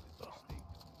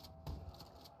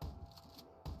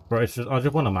 Bro, it's just, I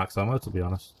just want a max ammo, to be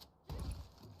honest.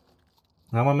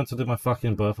 How am I meant to do my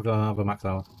fucking birth if I don't have a max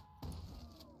ammo?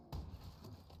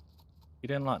 You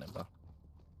didn't like it, bro?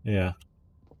 Yeah.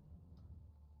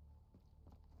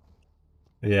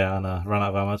 Yeah, I know. Ran out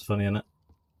of ammo, it's funny, innit?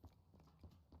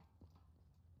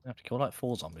 You have to kill like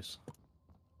 4 zombies.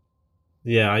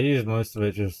 Yeah, I used most of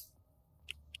it just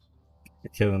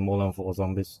killing more than 4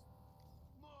 zombies.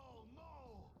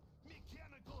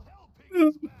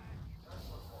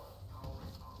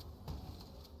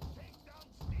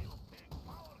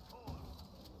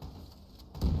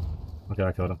 Okay,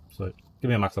 I killed him. So, give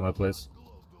me a max ammo, please.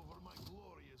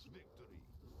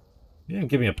 You didn't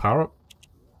give me a power up.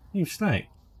 You snake.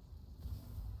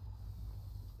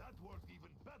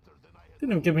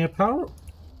 Didn't even give me a power up.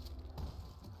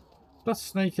 That's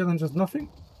snake killing just nothing.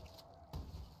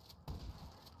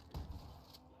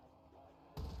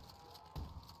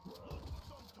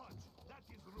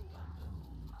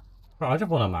 Bro, I just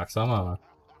want a max ammo, man.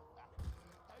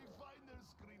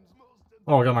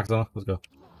 Oh, I got max ammo. Let's go.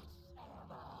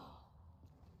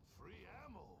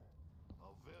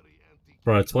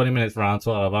 Bro, 20 minutes round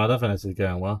 12. I don't think this is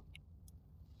going well.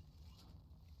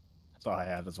 That's what I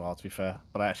had as well, to be fair.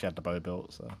 But I actually had the bow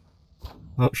built, so.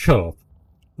 Oh, shut up.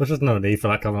 There's just no need for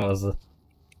that comment, was there?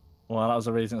 Well, that was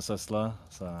the reason it's so slow,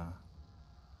 so.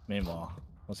 Meanwhile,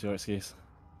 what's your excuse?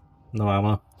 No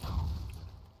ammo.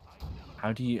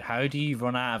 How do you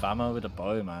run out of ammo with a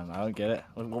bow, man? I don't get it.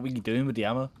 What were you doing with the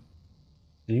ammo?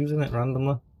 Using it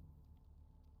randomly.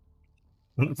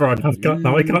 Bro,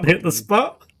 now I can't hit the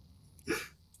spot.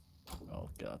 Oh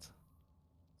god.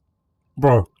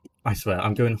 Bro, I swear,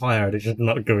 I'm going higher, it's just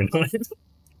not going higher.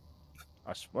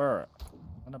 I swear.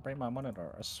 I'm gonna break my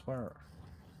monitor, I swear.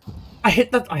 I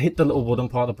hit the little wooden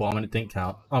part at the bottom and it didn't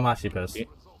count. I'm actually pissed.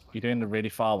 You're doing the really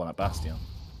far one at Bastion.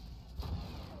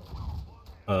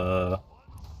 The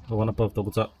one above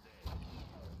double tap.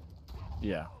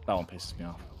 Yeah, that one pisses me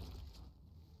off.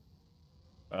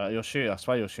 You're shooting. I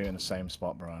swear you're shooting the same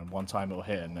spot, bro. And one time it'll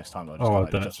hit, and next time it'll just I've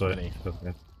done it so. beneath.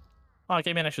 Oh, it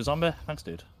gave me an extra zombie. Thanks,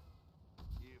 dude.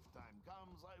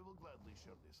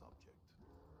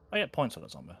 I get points on a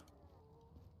zombie.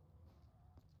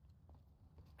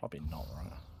 Probably not,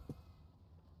 right?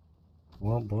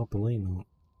 Well, probably not.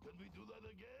 Can we do that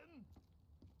again?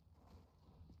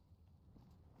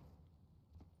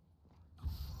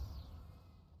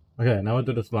 Okay, now I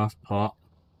do this last part.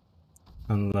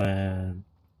 And then...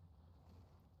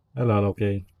 Hello,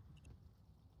 okay.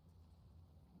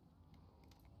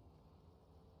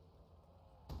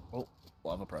 Oh,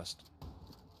 what have I pressed?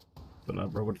 Don't know,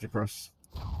 bro, what did you press?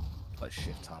 Like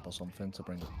Shift Tab or something to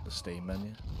bring up the Steam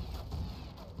menu.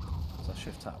 Is that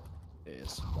Shift Tab? It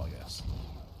is, well, I guess.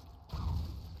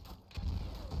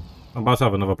 I'm about to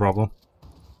have another problem.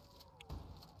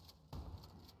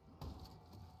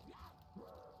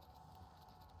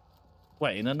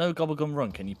 Wait, in a no gobblegum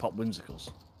run, can you pop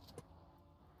whimsicals?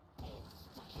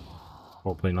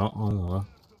 Probably not, I don't know.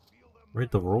 Read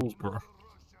the rules, bro.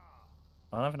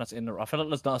 I don't think that's in the. I feel like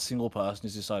there's not a single person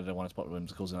who's decided they wanted to put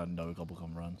whimsicals in a no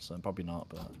gobblegum run, so probably not.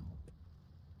 But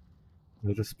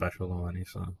They're just special, aren't you,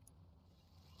 so...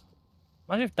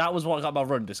 imagine if that was what got my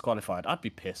run disqualified. I'd be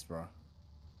pissed, bro.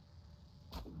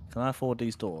 Can I afford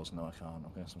these doors? No, I can't.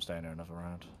 I guess I'm staying here another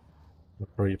round.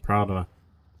 Bro, you're proud of me.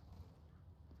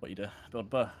 What you do? Build a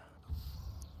bow?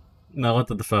 No, I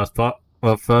did the first part.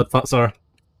 Well, third part, sorry.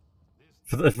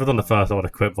 If we'd done the first, I would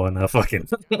have quit by now, fucking.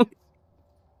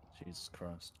 Jesus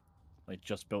Christ. They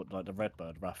just built like the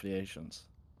Redbird affiliations.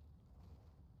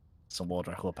 Some world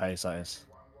record pace, that is.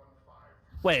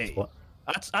 Wait, What?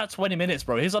 that's at 20 minutes,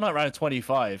 bro. He's on like round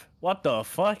 25. What the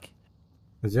fuck?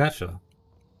 Is he actually?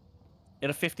 In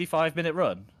a 55-minute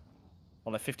run?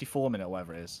 Or like 54-minute,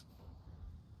 whatever it is.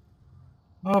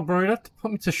 Oh, bro, you have to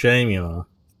put me to shame, you know.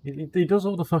 He does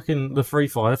all the fucking, the free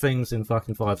fire things in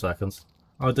fucking 5 seconds.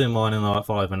 I do mine in like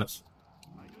 5 minutes.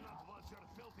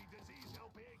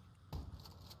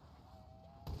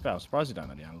 Yeah, I'm surprised you don't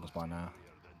know the angles by now.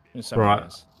 In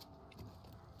Right.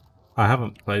 I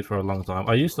haven't played for a long time.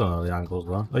 I used to know the angles,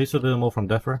 though. I used to do them all from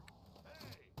defo.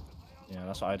 Yeah,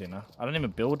 that's what I do now. I don't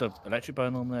even build an electric bow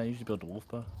normally. I usually build a wolf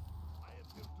bow.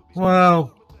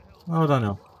 Well, I don't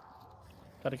know.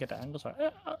 Gotta get the angles right.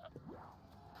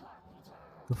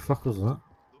 The fuck was that?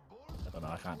 I don't know,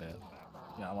 I can't do it.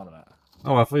 Yeah, I'm on that.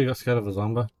 Oh, I thought you got scared of a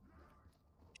zombie.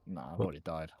 Nah, I've already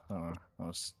died. I don't know. I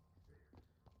was...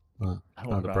 Oh, I I'm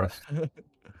wasn't depressed.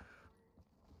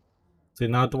 See,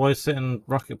 now do I sit in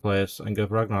Rocket Place and go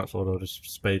for Ragnarok Sword or just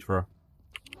Spade Throw?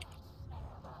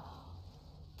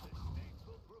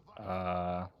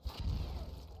 Hold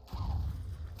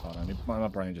on, my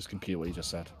brain just computed what you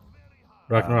just said.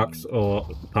 Ragnarok's or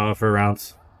Power for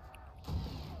rounds?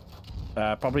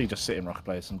 Probably just sit in Rocket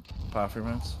Place and power through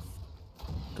rounds.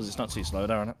 Because it's not too slow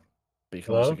there, innit? But you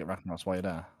can Hello? also get Ragnarok's while you're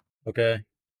there. Okay.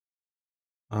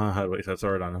 I heard what you said,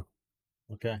 sorry, Daniel.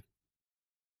 Okay.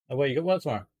 Oh, wait, you got work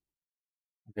tomorrow?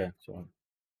 Okay, so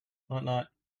night night.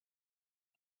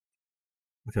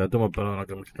 Okay, I'll do my bed and I'll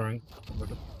go to drink.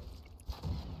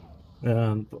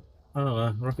 Yeah, and, I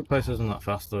don't know, Rocket Place isn't that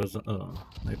fast though, is it? I don't know,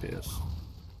 maybe it is.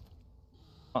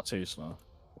 Not too slow.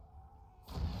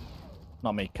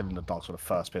 Not me killing the dogs with the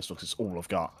first pistol because it's all I've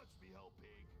got.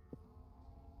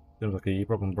 Seems like a you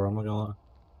problem, bro, I'm not gonna lie.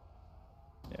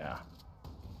 Yeah.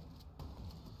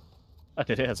 I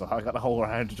did it as well. I got the whole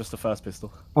round with just the first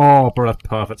pistol. Oh, bro, that's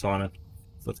perfect timing.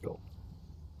 Let's go.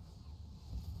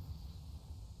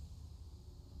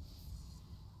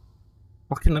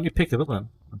 Fucking let me pick it up then.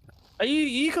 Are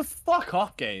you can fuck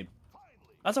off, game.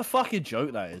 That's a fucking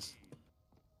joke, that is.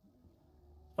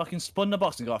 Fucking spun the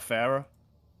box and got a Pharaoh.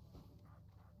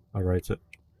 I rate it.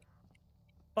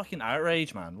 Fucking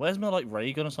outrage, man. Where's my like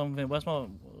ray gun or something? Where's my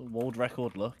world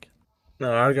record look?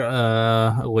 No, I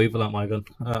got a Weevil at my gun.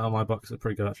 On my box, it's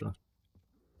pretty good actually.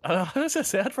 I was gonna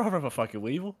say, I'd rather have a fucking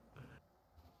Weevil.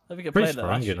 Let me get Pretty playing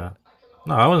strong, that you shit. know.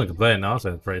 No, I wasn't complaining. I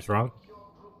said it's pretty strong.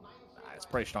 Nah, it's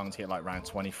pretty strong to hit like round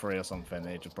 23 or something.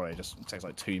 It just probably just takes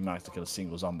like 2 mags to kill a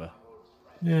single zombie.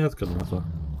 Yeah, that's good enough though.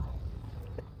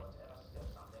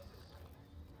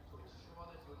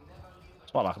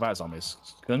 That's what I like about zombies.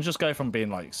 Guns just go from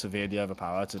being like severely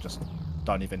overpowered to just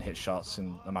don't even hit shots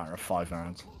in a matter of 5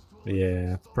 rounds.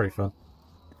 Yeah, it's pretty fun.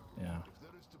 Yeah.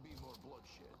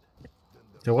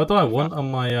 So what do I want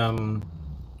on my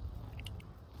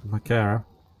my car?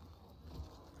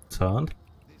 Turned?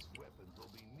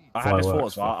 I had this thought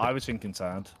Fireworks, as well. fuck it. I was thinking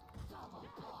turned.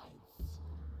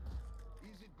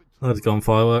 Let's go on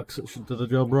fireworks. It should do the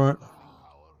job right.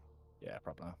 Yeah,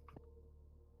 probably.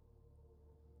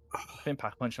 I think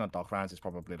pack punching on dog rounds is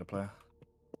probably the play.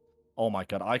 Oh my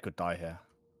god, I could die here.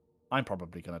 I'm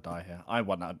probably gonna die here. I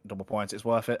want that double points. It's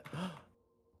worth it.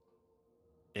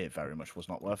 It very much was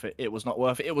not worth it. It was not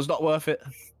worth it. It was not worth it.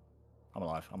 I'm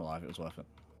alive. I'm alive. It was worth it.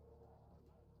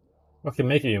 Fucking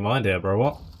making your mind here, bro.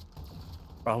 What?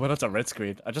 Bro, when that's a red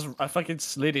screen, I fucking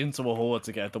slid into a horde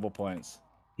to get a double points.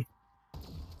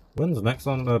 When's the next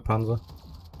on Panzer?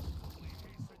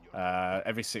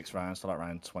 Every 6 rounds, so like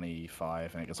round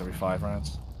 25, and it goes every 5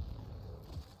 rounds.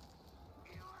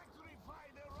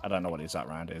 I don't know what the exact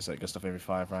round is. It goes stuff every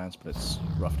 5 rounds, but it's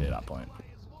roughly at that point.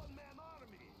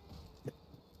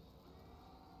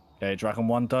 Okay, Dragon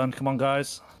 1 done. Come on,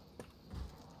 guys.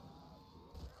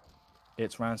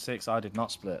 It's round 6. I did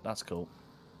not split. That's cool.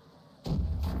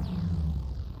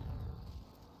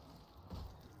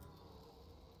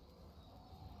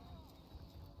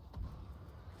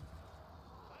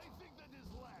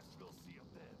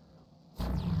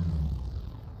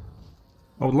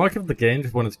 I would like if the game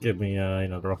just wanted to give me, you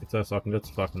know, the rocket test so I can get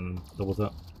to fucking double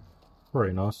that.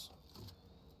 Pretty nice.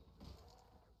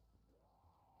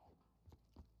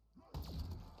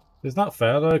 It's not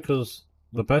fair though, because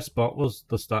the best spot was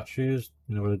the statues,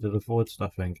 you know, where they did the forward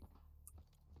stuff, I think.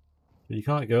 But you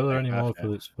can't go there anymore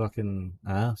because it's fucking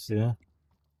ass, yeah.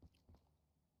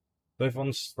 Both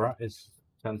on Sprat is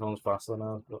 10 times faster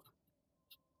now, but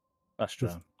That's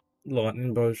true.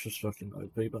 lightning bow's just fucking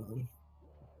OP better.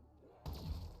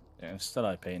 Yeah, it's still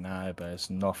OP now, but it's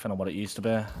nothing on what it used to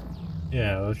be.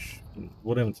 Yeah, it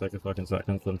wouldn't even take a fucking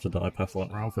second for them to die past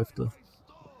like round 50.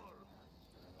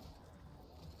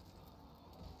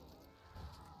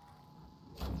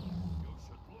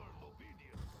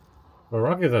 But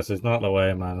rocket test is not the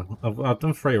way, man. I've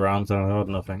done 3 rounds and I heard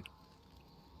nothing.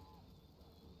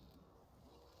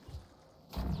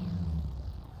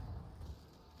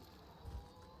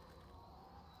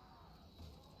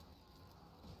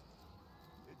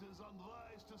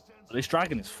 This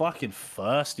dragon is fucking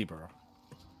thirsty, bro.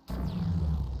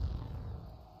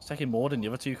 It's taking more than the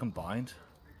other 2 combined.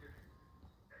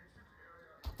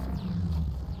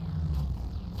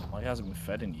 My guy hasn't been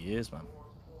fed in years, man.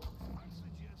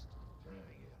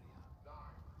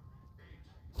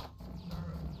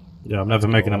 Yeah, I'm never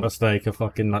making a mistake of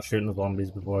fucking not shooting the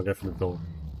zombies before I go through the door.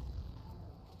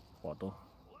 What door?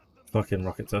 Fucking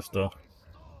rocket test door.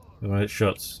 And when it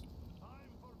shuts.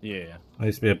 Yeah. I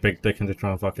used to be a big dick and just try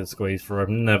and fucking squeeze through.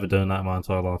 I'm never doing that in my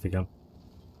entire life again.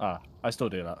 Ah, I still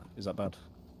do that. Is that bad?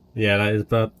 Yeah, that is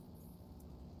bad.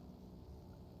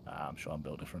 I'm sure I'm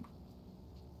built different.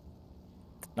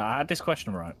 Now, I had this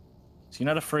question right. So you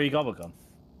know the free gobble gun?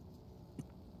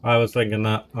 I was thinking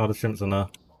that. Oh, the shrimps are there.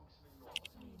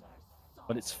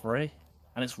 But it's free.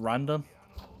 And it's random.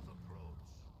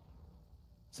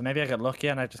 So maybe I get lucky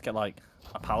and I just get like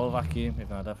a power vacuum, even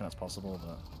though I don't think that's possible,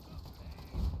 but...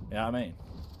 You know what I mean?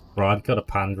 Right, I've got a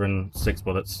panda and 6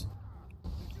 bullets.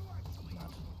 Mad.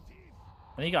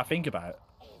 And you gotta think about it.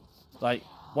 Like,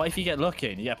 what if you get lucky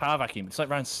and you get a power vacuum? It's like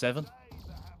round 7. So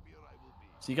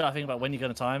you gotta think about when you're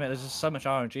gonna time it. There's just so much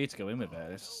RNG to go in with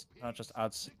it. That just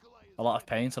adds a lot of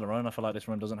pain to the run. I feel like this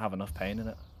run doesn't have enough pain in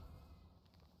it.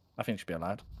 I think it should be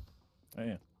allowed. Oh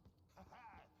yeah.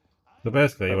 So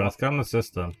basically, when I scan the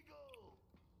system...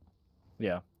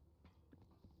 Yeah.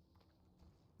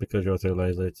 Because you're too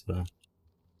lazy to...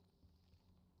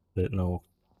 No.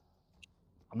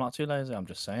 I'm not too lazy, I'm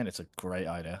just saying it's a great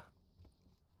idea.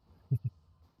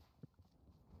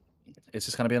 Is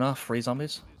this gonna be enough? 3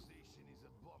 zombies?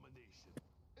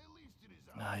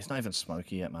 Nah, he's not even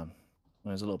smoky yet, man.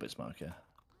 No, he's a little bit smoky.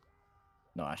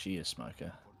 No, actually, he is smoky.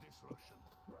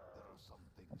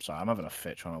 I'm sorry, I'm having a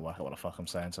fit trying to work out what the fuck I'm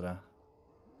saying today.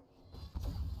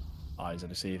 Eyes are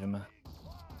deceiving me.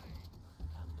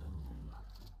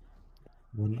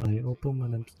 One eye open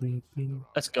when I'm sleeping.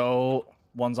 Let's go.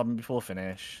 1 zombie before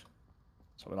finish.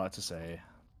 That's what we like to say.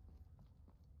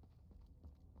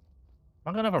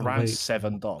 I'm gonna have around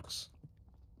 7 dogs.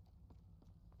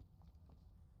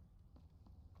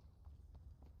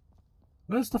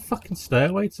 Where's the fucking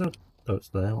stairway to... Oh, it's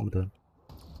there, what am I doing?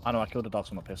 I know, I killed the dogs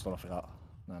with my pistol, I forgot.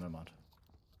 No, never mind.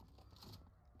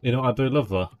 You know what I do love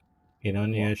though? You know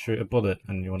when you shoot a bullet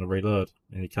and you want to reload,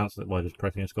 and you cancel it by just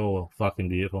pressing a score wheel. Fucking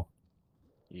beautiful.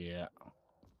 Yeah.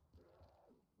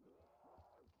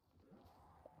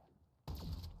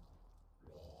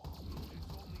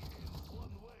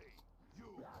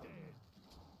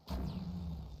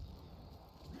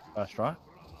 First try.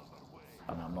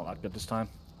 Oh, no, I'm not that good this time.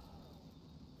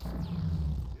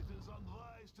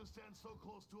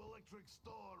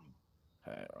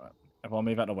 Okay, right. Everyone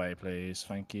move out of the way, please.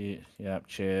 Thank you. Yep,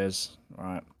 cheers.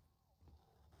 Right.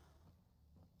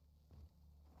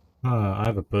 I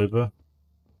have a boober.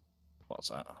 What's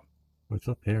that? What's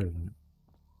up here, isn't it?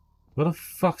 What the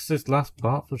fuck's this last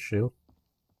part for shield?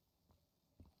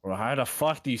 Well, how the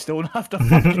fuck do you still have the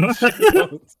fucking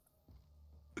shield?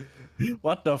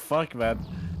 What the fuck, man?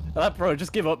 Bro,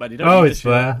 just give up, man. You don't Oh, need it's this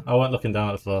shit. there. I went looking down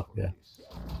at the floor. Yeah.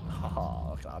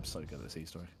 Oh, okay, I'm so good at this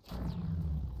E-story.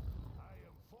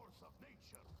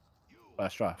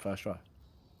 First try, first try.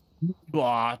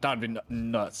 Wow, that'd be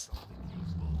nuts.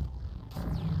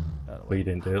 We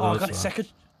didn't do it. Oh, I Though, got a so.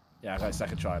 second. Yeah, I got a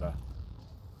second try though.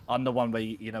 On the one where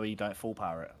you don't full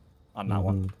power it. On that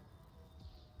one.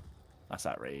 That's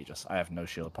outrageous. I have no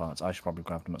shield parts. I should probably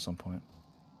grab them at some point.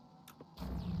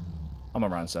 I'm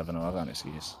around 7 or I've got an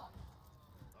excuse.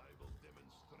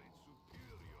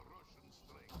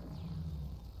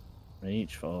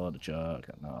 Reach for the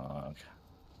juggernog.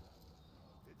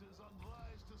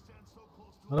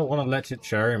 I don't want to let you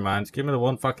cherry, man. Just give me the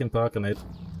one fucking perk I need.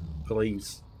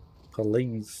 Please.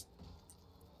 Please.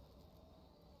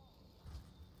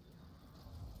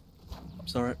 I'm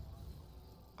sorry.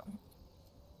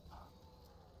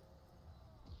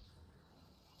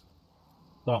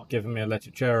 Stop giving me a let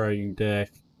you cherry, you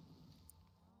dick.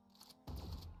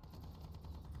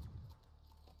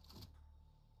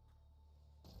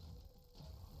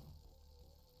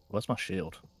 Where's my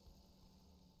shield?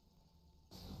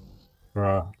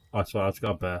 Bruh, I swear I've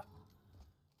got a bear.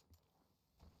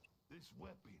 This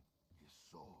weapon is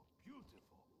so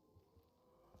beautiful.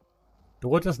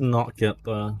 Do I just not get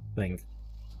the thing?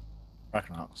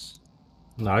 Ragnarok's.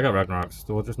 No, I got Ragnarok's.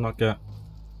 Do I just not get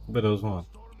Widow's one?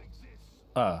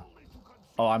 Oh,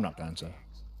 I'm not going to.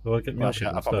 Do I get me Well, actually,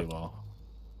 I instead? probably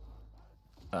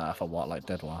will. For what, like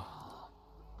Dead War?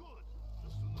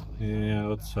 Yeah,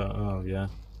 let's, oh yeah.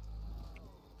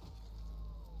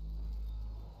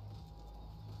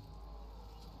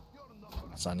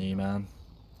 That's on you, man.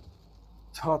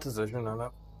 It's hard to decision, I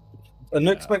know. A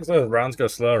nuke makes those rounds go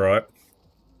slow, right?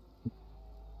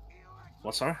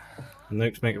 What, sorry?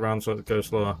 Nukes make rounds go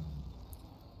slower.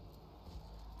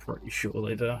 Pretty sure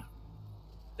they do.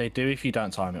 They do if you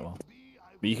don't time it well.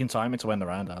 But you can time it to win the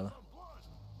round, either.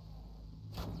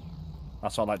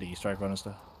 That's what like the Easter egg runners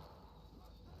do.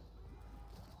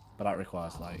 But that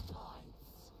requires like...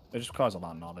 It just requires a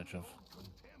lot of knowledge of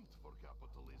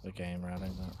the game,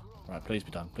 really. But... Right, please be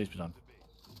done. Please be done.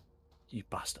 You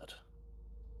bastard.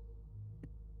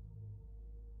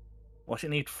 What's it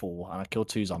need 4? And I killed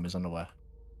 2 zombies on the way.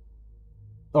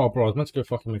 Oh, bro, I was meant to go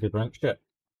fucking make a drink. Shit.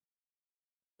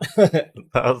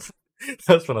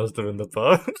 That's when I was doing the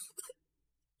bow.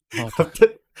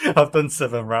 I've done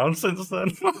 7 rounds since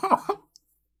then.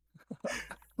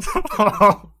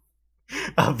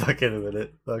 I'm back in a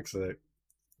minute. Fuck's sake.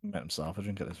 Met himself. I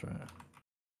didn't get this right.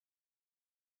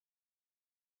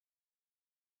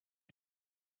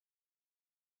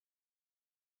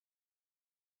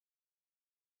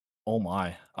 Oh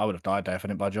my. I would have died there if I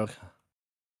didn't buy a jug.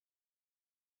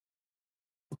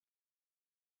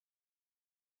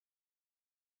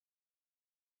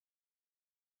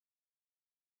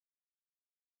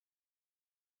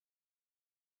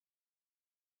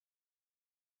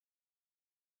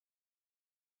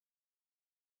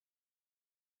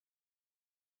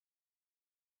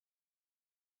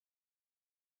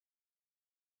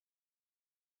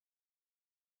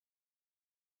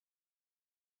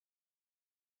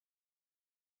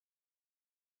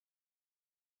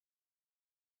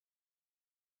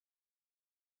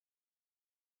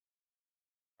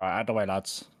 Right, out the way,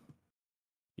 lads.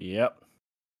 Yep.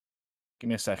 Give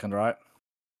me a second, right?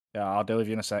 Yeah, I'll deal with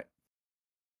you in a sec.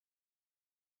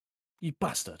 You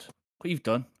bastard. What you've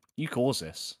done? You caused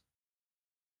this.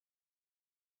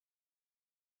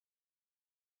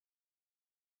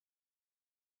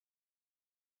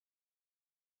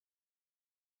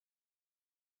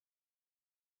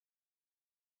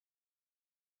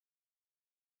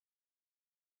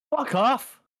 Fuck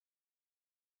off!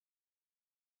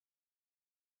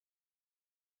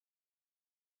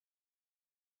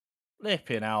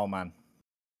 Flipping hell, man.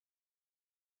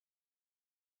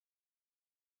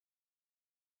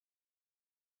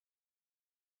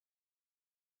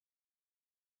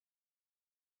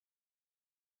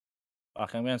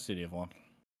 Okay, I'm going to do the other one.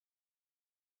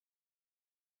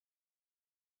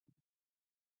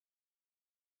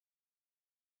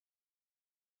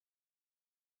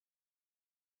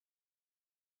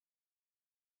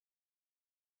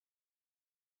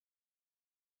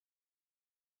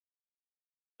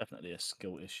 Definitely a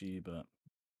skill issue, but...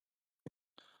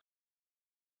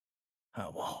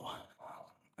 Oh, whoa.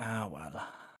 Oh, well.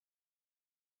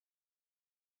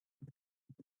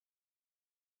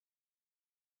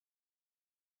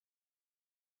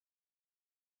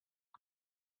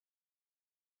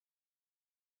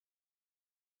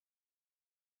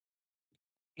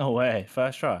 No way.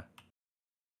 First try.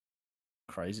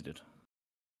 Crazy, dude.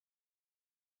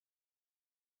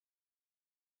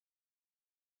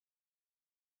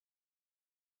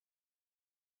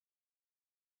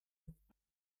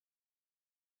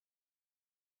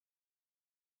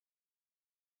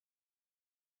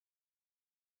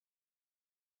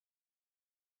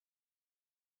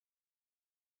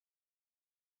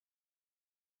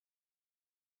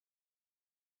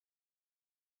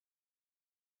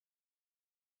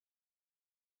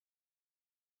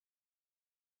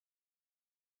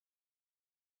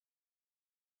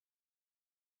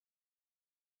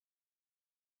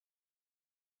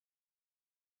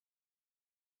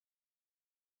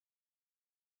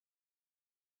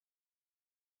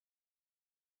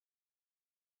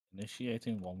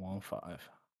 Initiating 115.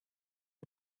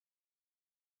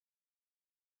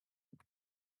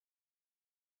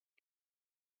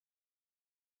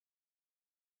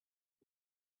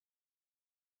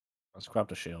 Let's grab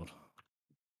the shield.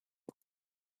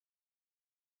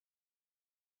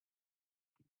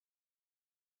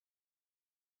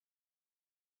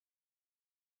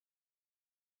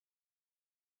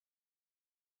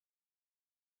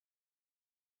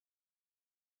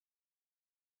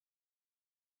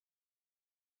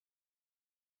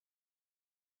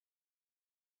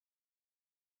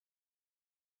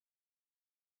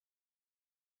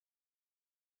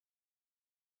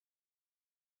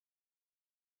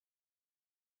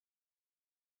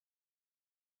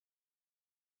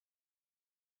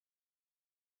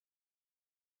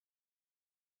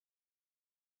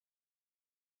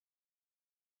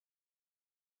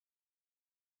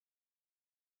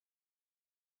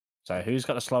 So who's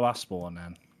got the slow ass spawn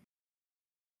then?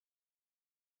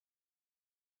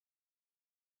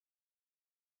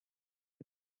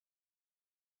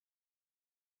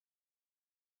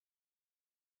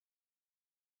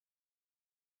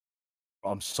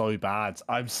 I'm so bad.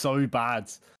 I'm so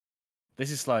bad.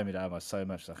 This is slowing me down by so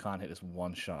much that I can't hit this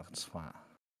one shot. I can swat.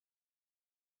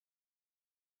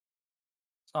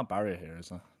 It's not a barrier here, is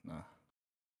there? No.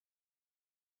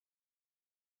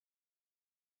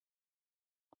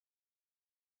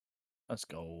 Let's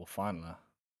go. Finally.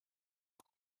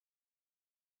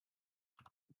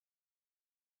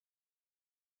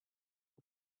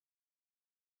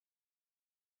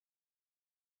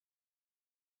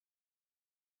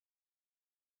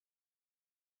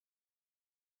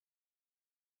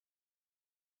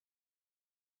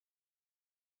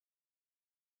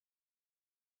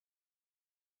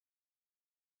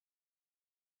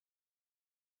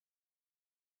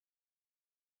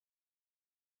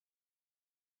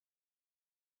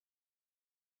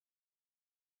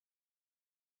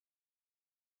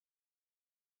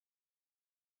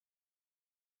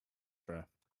 True.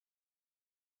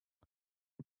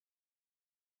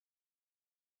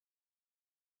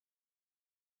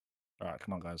 All right,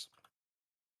 come on, guys.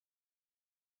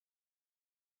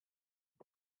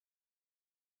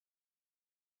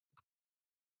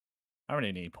 I don't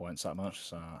really need points that much,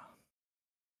 so.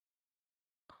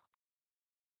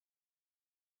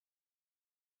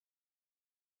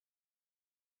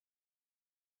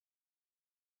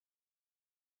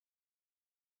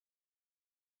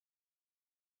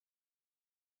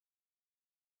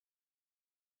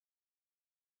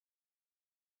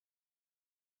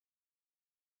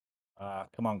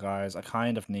 Come on, guys. I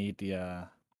kind of need the. I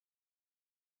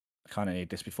kind of need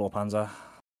this before Panzer.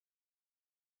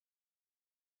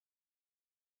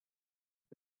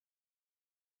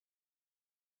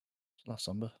 Last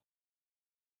Sumber.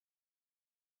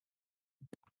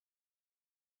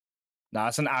 Nah,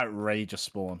 that's an outrageous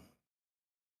spawn.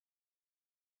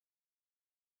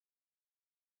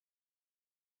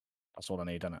 That's all I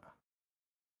need, isn't it?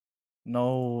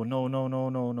 No, no, no, no,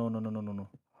 no, no, no, no, no, no, no.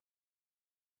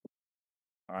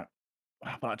 All right.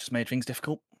 But I just made things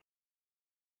difficult.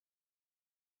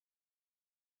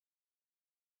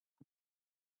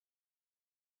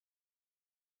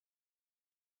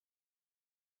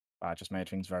 I just made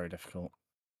things very difficult.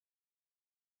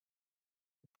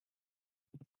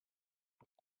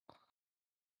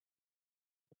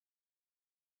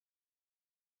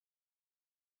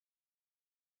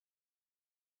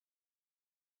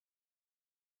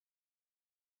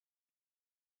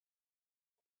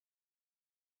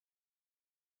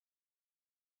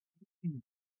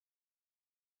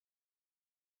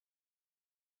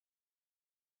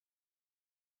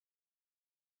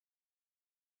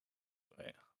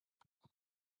 Wait.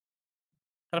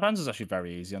 Panzer's actually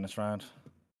very easy on this round.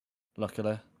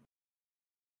 Luckily.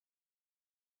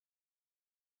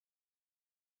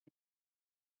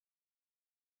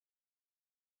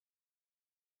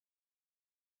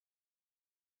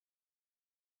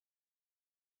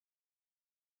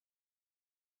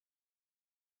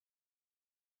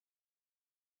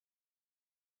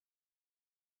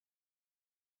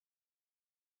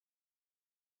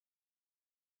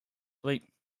 Sweet.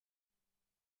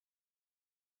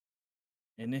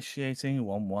 Initiating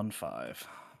 115.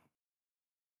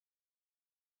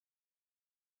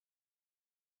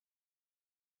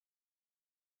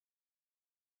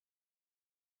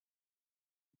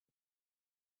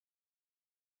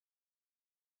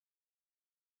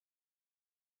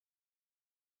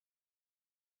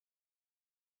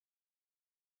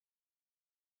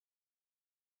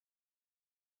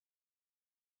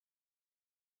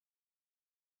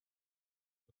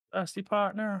 Thirsty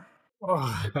partner.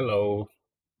 Oh, hello.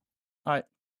 Hi.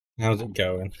 How's it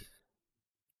going?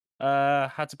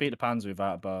 Had to beat the Panzer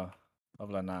without a bow.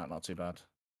 Other than that, not too bad.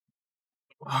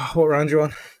 What round you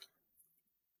on?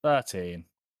 13.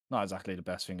 Not exactly the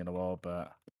best thing in the world,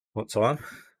 but What time?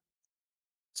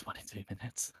 22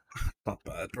 minutes. Not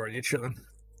bad, bro. You're chilling.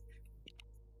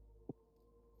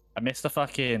 I missed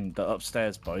the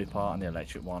upstairs bow part and the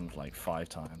electric one like 5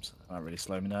 times. That really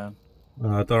slowed me down.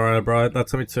 Don't worry, bro. That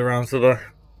took me 2 rounds today.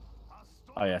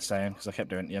 Oh yeah, same. Because I kept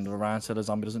doing it at the end of a round so the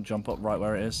zombie doesn't jump up right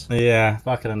where it is. Yeah,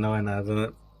 fucking annoying that, isn't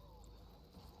it?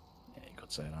 Yeah, you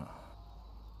could say that.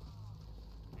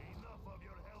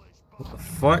 What the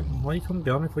fuck? Why are you coming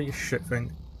behind me for your shit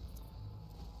thing?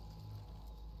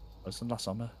 What's the last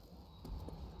zombie?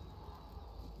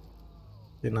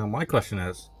 You know, my question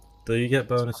is, do you get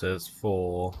bonuses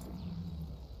for...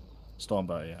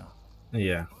 Stormbow, yeah.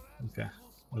 Yeah, okay.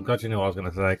 I'm glad you knew what I was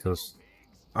going to say, because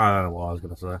I don't know what I was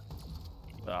going to say.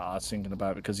 I was thinking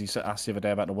about it because you asked the other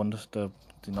day about not the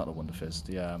Wonder Fizz,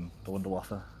 the Wonder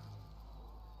Waffle.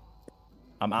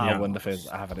 I'm out of Wonder Fizz.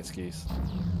 I have an excuse.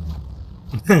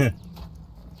 I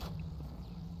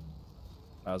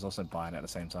was also buying it at the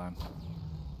same time.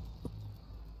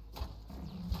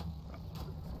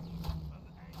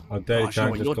 My daily Gosh, you know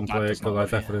challenge what, is your complete dad does not because I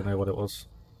love you. definitely know what it was.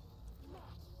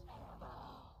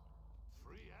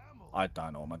 I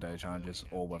don't know what my daily challenge is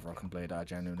or whether I completed it. I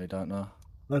genuinely don't know.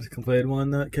 I just completed one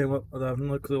that came up. I have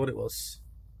no clue what it was.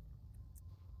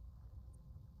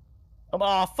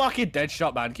 Oh, fucking dead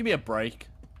shot, man. Give me a break.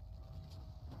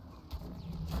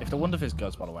 If the Wonder Fizz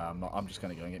goes, by the way, I'm just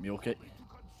gonna go and get Mule Kit.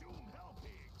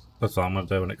 That's what I'm gonna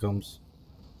do when it comes.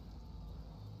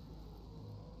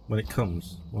 When it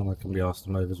comes, when I can be asked to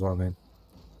move is what I mean.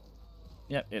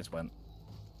 Yep, it's went.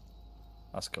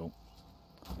 That's cool.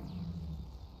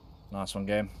 Nice one,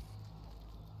 game.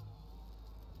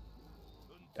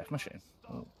 Death Machine.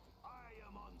 Ooh.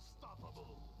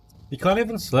 You can't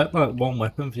even select like one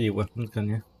weapon for your weapons, can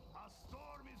you?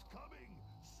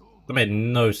 That made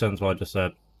no sense what I just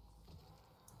said.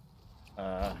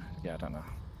 Yeah, I don't know.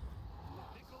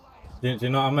 Do you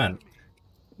know what I meant?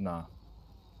 No.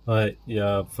 Like,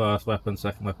 your first weapon,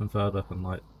 second weapon, third weapon,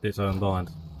 like, its own bind.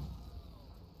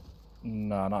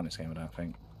 No, not in this game, I don't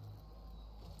think.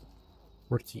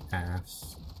 Pretty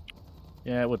ass.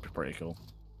 Yeah, it would be pretty cool.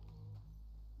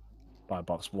 Buy a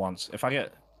box once. If I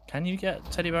get... Can you get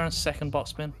Teddy Bear and second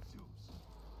box spin?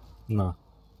 No.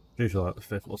 Usually like the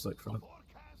 5th or 6th one.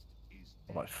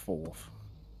 Or like 4th?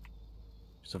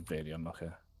 It's a really unlucky.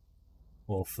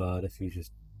 Or 3rd if you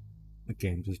just... The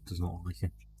game just does not like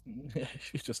it.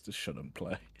 You just shouldn't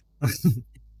play.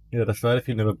 Yeah, the 3rd if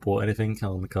you never bought anything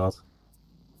on the card.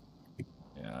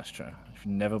 Yeah, that's true. If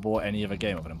you never bought any other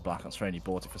game other than Black Ops 3 and you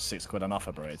bought it for £6 on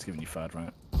offer, bro, it's giving you third,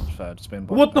 right? Third spin.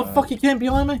 What the fuck? He came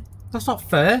behind me? That's not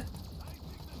fair.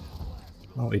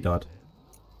 Oh, he died.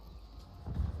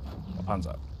 What, hands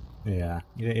up? Yeah,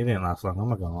 he didn't last long, I'm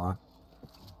not gonna lie.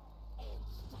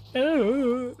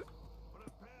 I'm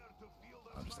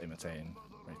just imitating.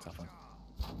 Very tough one.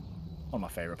 One of my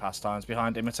favourite pastimes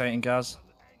behind imitating Gaz.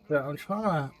 Yeah, I'm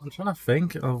trying to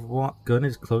think of what gun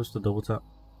is close to double tap.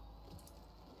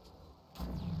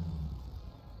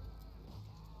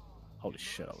 Holy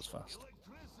shit, that was fast.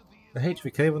 The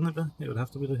HVK, wouldn't it be? It would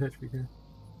have to be the HVK.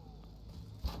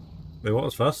 Wait, what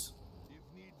was first?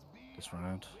 This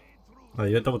round. Oh,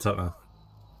 you're double tap now.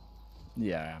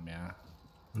 Yeah, I am, yeah.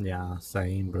 Yeah,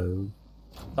 same, bro.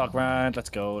 Dark round, let's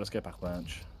go. Let's get back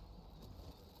bench.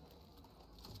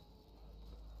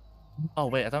 Oh,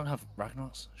 wait, I don't have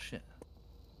Ragnarok's. Shit.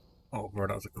 Oh, bro,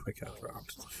 that was a quick ass round.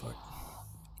 What the fuck?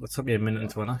 That took me a minute and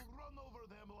 20.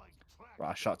 Right,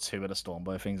 I shot 2 of the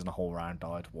Stormbow things and the whole round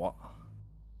died. What?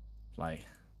 Like,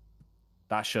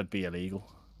 that should be illegal.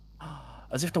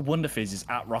 As if the Wonder Fizz is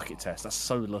at Rocket Test. That's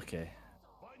so lucky.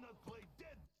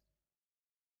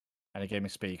 And he gave me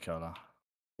Speed Cola.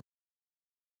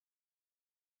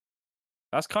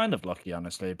 That's kind of lucky,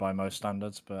 honestly, by most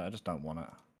standards, but I just don't want it.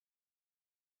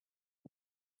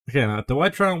 Okay, now, do I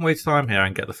try and waste time here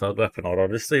and get the third weapon, or do I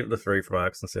just leave the 3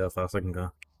 frags and see how fast I can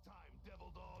go?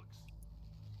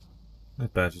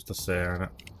 It's better just to stay here, innit?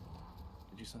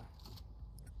 Did you say?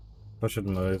 I should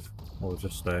move, or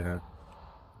just stay here.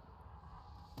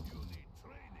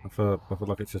 I feel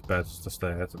like it's just better just to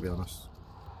stay here, to be honest.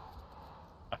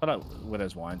 I feel like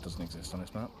Widow's Wine doesn't exist on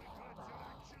this map.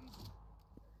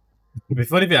 It'd be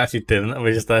funny if it actually didn't, and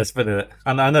we just started spinning it.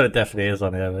 And I know it definitely is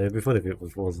on here, but it'd be funny if it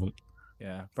wasn't.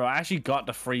 Yeah, bro, I actually got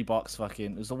the free box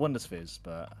fucking... It was the Wonder Fizz,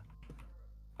 but...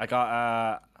 I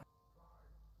got,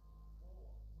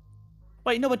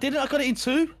 Wait, no, I didn't. I got it in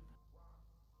 2.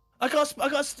 I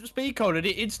got Speed Code and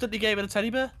it instantly gave it a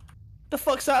teddy bear. The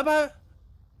fuck's that about?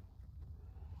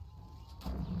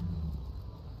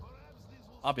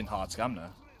 I've been hard scammed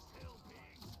now.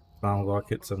 Sounds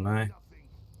like it's a no.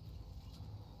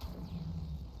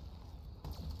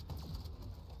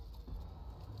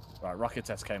 Right, rocket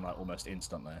test came like almost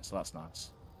instantly, so that's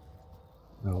nice.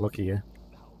 Oh, lucky you.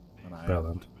 I know.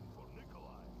 Bellend.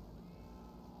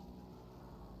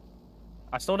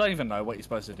 I still don't even know what you're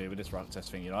supposed to do with this rocket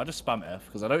test thing. You know, I just spam F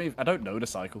because I don't know the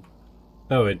cycle.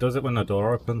 Oh, it does it when the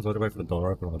door opens. I do wait for the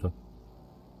door to open.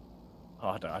 Oh,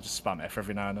 I don't. I just spam F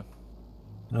every now and then.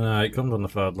 It comes on the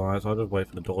third line, so I just wait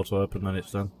for the door to open and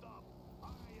it's done.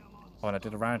 Oh, and I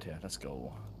did a round here. Let's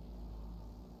go.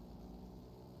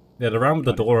 Yeah, the round with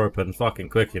the door open fucking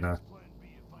quick, you know.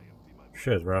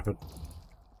 Shit is rapid.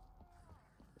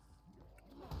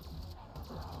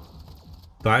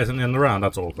 That isn't in the round,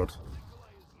 that's awkward.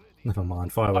 Never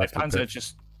mind, fireworks. Fans are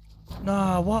just...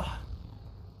 Nah, what?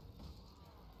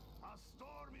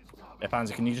 Yeah,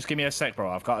 Panzer, can you just give me a sec,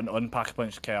 bro? I've got an unpack a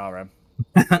bunch of KRM.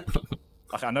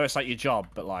 Like, I know it's like your job,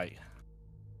 but like...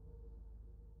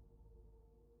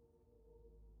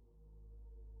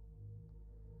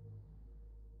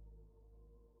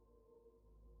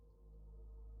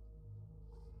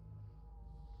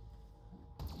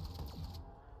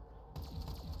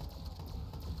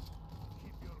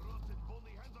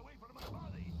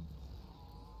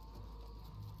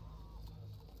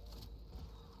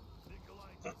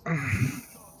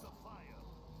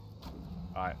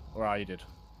 Alright, where are you, dude?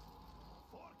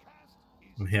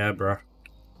 I'm here, bro.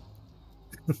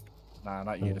 Nah,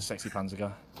 not you, the sexy Panzer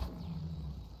guy.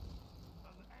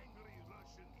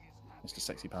 Mr.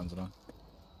 Sexy Panzer guy.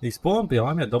 He spawned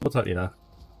behind me at double tap, you know.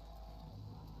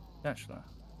 Yeah, actually.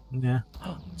 Yeah.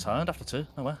 Turned after 2,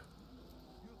 no way.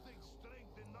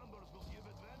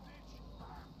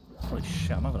 Holy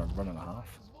shit, I'm having a run and a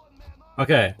half.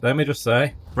 Okay, let me just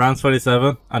say, round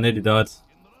 27, I nearly died.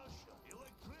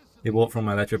 He walked from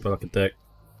my electric like a dick.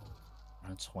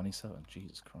 Round 27,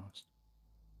 Jesus Christ.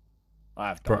 I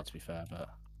have died, to be fair, but...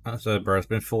 I said, bro, it's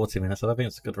been 40 minutes. I don't think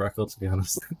it's a good record, to be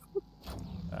honest.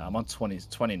 I'm on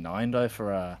 29 though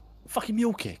for a fucking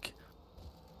mule kick.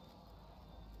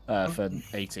 For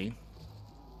 18.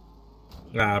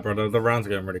 Nah, bro, the round's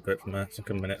going really quick from there. It's like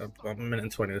a minute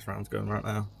and 20 this round's going right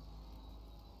now.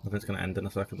 I think it's going to end in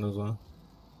a second as well.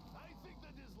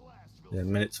 Yeah,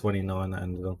 minute 29 that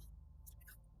ended on.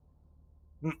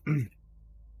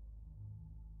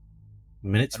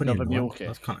 Minute 29?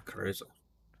 That's kind of crazy.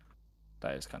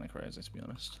 That is kind of crazy, to be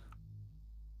honest.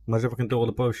 Imagine if I can do all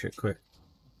the bullshit quick.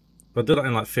 If I do that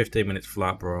in like 15 minutes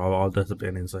flat, bro, I'll definitely be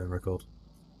an insane record.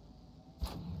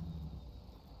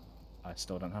 I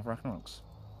still don't have Ragnaroks.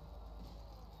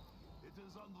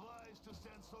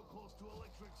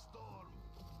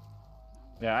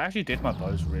 Yeah, I actually did my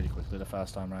bows really quickly the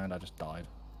first time round. I just died.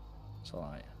 So,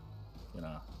 like, you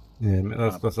know. Yeah,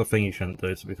 that's the thing you shouldn't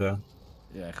do, to be fair.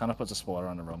 Yeah, it kind of puts a spoiler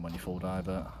on the run when you full die,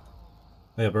 but...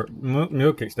 Yeah, but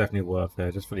mule kick's definitely worth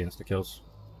there, just for the insta-kills.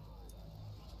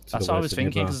 That's what I was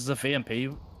thinking, because it's a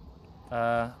VMP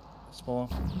spawn.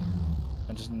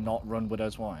 And just not run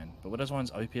Widow's Wine. But Widow's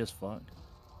Wine's OP as fuck.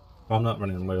 I'm not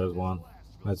running Widow's Wine.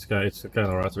 It's going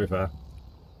alright, to be fair.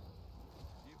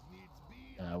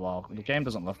 Yeah, well, the game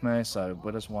doesn't love me, so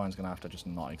Widow's Wine's going to have to just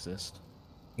not exist.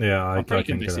 Yeah, I'm pretty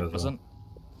think convinced it doesn't.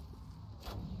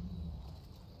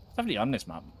 It's definitely on this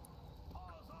map.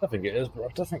 I think it is, bro.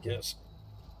 I think it is.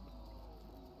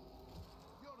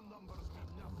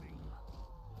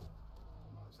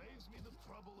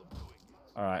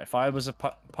 Alright, if I was a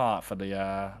part for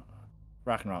the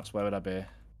Ragnaroks, where would I be?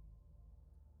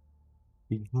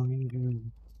 Behind you.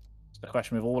 It's the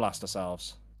question we've all asked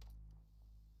ourselves.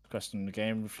 The question the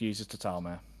game refuses to tell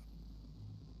me.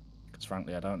 Because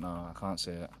frankly, I don't know. I can't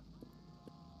see it.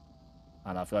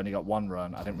 And I've only got one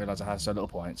run. I didn't realise I had so little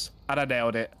points. And I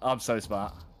nailed it. I'm so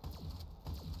smart.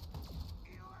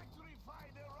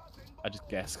 I just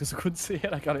guessed because I couldn't see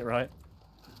it. I got it right.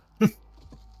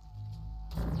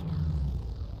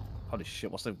 Holy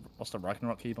shit! What's the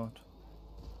Ragnarok keyboard?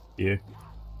 You.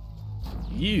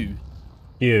 You.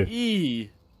 You. E.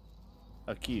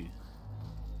 Oh, Q.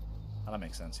 Oh, that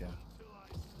makes sense. Yeah.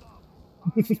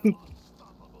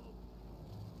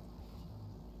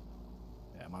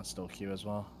 Yeah, mine's still Q as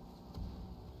well.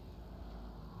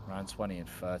 Round 20 in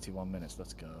 31 minutes.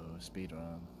 Let's go. Speed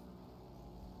run.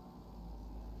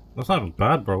 That's not even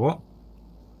bad, bro. What?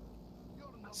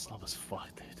 That's slow as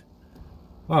fuck, dude.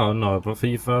 Oh no, but for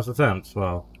your first attempt,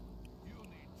 well.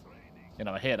 You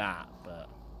know, I hear that, but.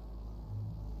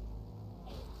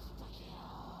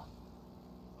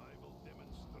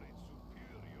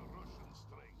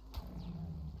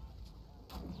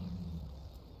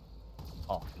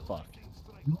 Oh, fuck.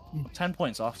 10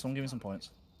 points off, someone give me some points.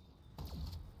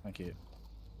 Thank you.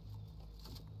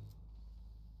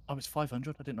 Oh, it's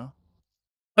 500. I didn't know.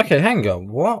 Okay, hang on.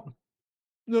 What?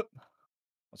 No.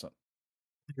 What's up?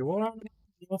 What? What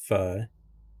What do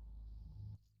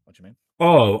you mean?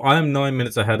 Oh, I am 9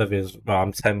 minutes ahead of his. Well,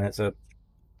 I'm 10 minutes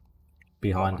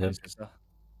behind What him. is there?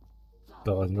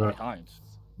 But Behind.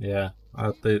 yeah,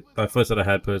 I first said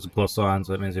ahead, but it's a plus sign,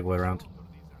 so it means the other way around.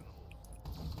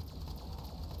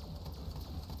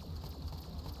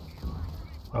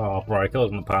 Oh, right,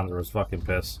 kills my Panzer is fucking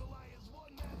piss.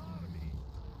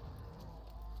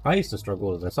 I used to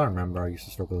struggle with this. I remember I used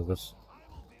to struggle with this.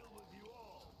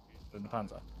 In the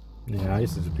Panzer? Yeah, I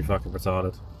used to just be fucking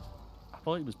retarded. I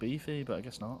thought it was beefy, but I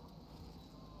guess not.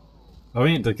 I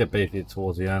mean, it did get beefy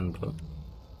towards the end, but...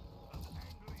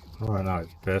 Oh, no,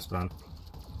 it's pissed, man.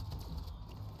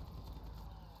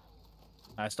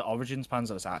 It's the Origins Panzer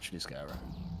that's actually scary.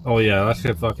 Oh yeah, that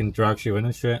shit fucking drags you in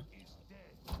and shit.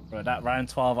 Bro, that round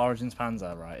 12 Origins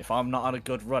Panzer, right? If I'm not on a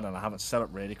good run and I haven't set up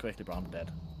really quickly, bro, I'm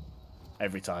dead.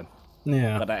 Every time.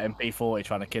 Yeah. Got that MP40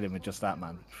 trying to kill him with just that,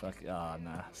 man. Fuck, oh,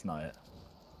 nah, it's not it.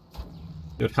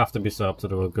 It would have to be set up to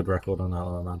do a good record on that,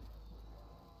 though, man.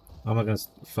 I'm not gonna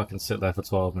fucking sit there for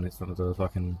 12 minutes trying to do a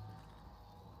fucking...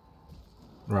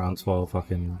 round 12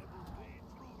 fucking...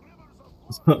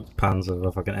 Panzer with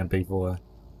a fucking MP4.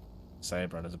 Say,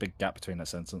 bro, there's a big gap between that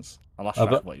sentence. I lost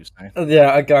track of what you were saying.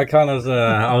 Yeah, I kind of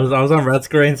I was on red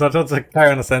screen, so I tried to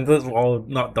carry on a sentence while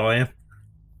not dying.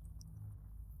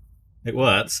 It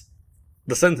worked.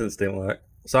 The sentence didn't work,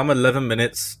 so I'm 11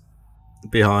 minutes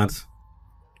behind.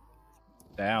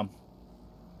 Damn.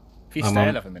 If you stay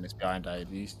 11 minutes behind, Dave,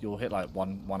 you'll hit like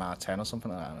 1 hour 10 or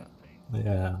something like that.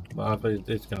 Yeah, but I bet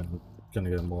it's gonna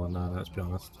go more than that. Let's be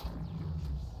honest.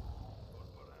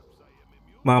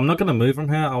 Well, I'm not gonna move from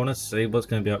here. I want to see what's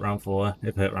gonna be at round 4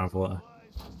 if I hit round 4.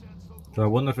 So I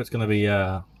wonder if it's gonna be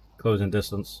closing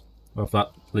distance, or if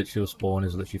that literally spawn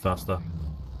is literally faster.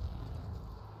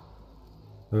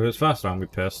 If it's faster, I'm gonna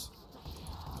be pissed.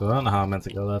 So I don't know how I'm meant to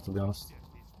go there, to be honest.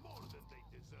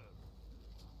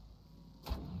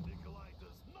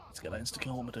 Let's get that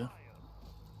insta-kill, what we're doing.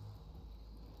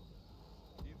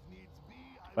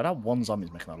 But that one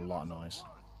zombie's making a lot of noise.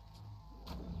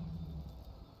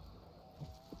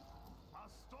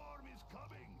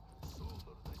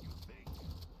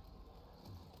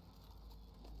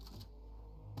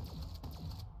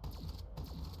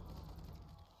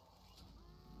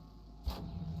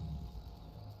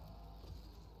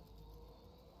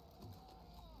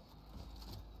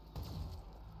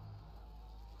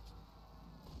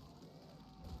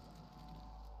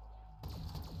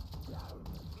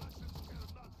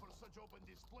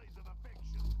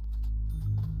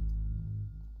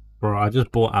 Bro, I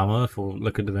just bought ammo for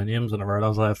liquid diviniums and I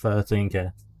realized I have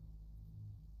 13k.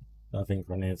 I think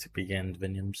I need to be getting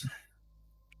diviniums.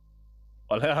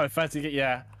 Well, I fancy get,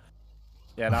 yeah.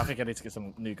 Yeah, no, I think I need to get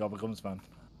some new gobblegums, man.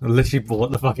 I literally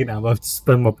bought the fucking ammo to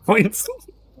spend my points.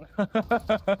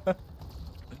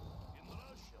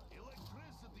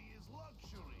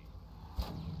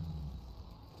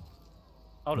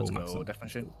 Oh, let's go, death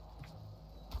machine.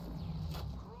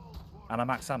 And a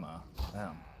max ammo.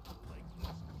 Damn.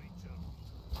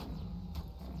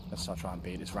 Let's start trying to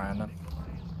beat this round then.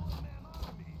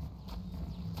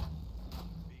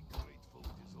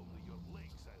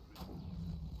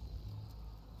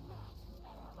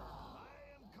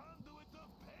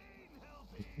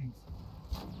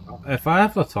 If I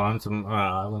have the time to,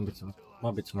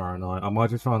 might be tomorrow night. I might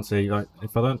just try and see, like,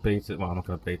 if I don't beat it, well, I'm not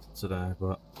going to beat it today,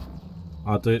 but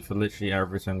I'll do it for literally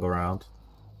every single round,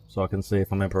 so I can see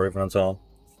if I'm improving on time.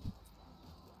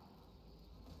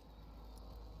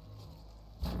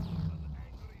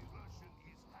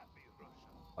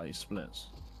 Like your splits.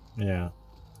 Yeah.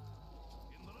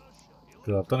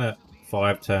 Because I've done it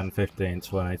 5, 10, 15,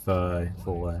 20, 30,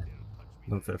 40,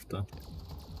 and 50.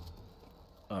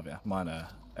 Oh yeah, mine are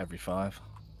every 5.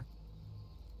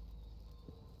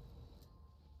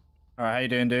 Alright, how you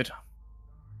doing, dude?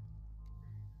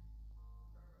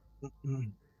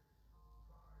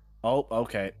 Oh,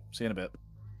 okay. See you in a bit.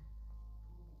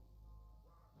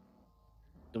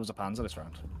 There was a Panzer this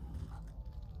round.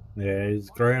 Yeah,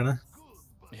 he's great, isn't he?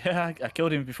 Yeah, I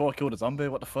killed him before I killed a zombie.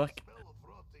 What the fuck?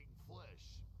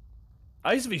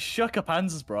 I used to be shook at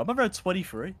Panzers, bro. I'm around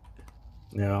 23.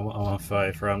 Yeah, I'm on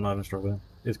 33. I'm not even struggling.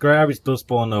 It's great how he does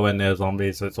spawn nowhere near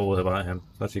zombies, so it's all about him.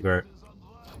 It's actually great.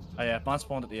 Oh yeah, mine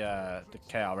spawned at the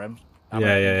KRM.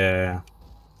 Yeah.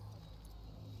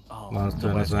 Oh, Mine's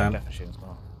doing the same.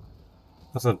 Well.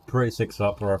 That's a pretty sick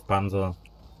setup for a Panzer.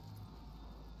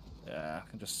 Yeah, I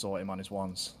can just sort him on his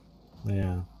ones.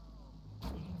 Yeah.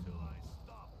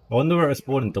 I wonder where it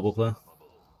spawned in double player.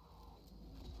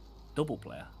 Double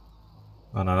player?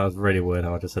 Oh no, that was really weird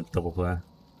how I just said double player.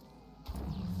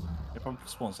 probably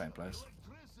spawn same place.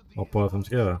 I'll both of them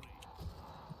together.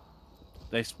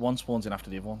 One spawns in after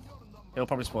the other one. He'll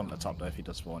probably spawn at the top though if he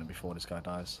does spawn in before this guy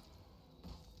dies.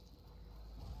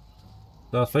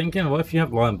 So I was thinking, what if you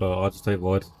have Lion Bow? I'll just take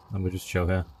Void and we just chill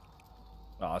here.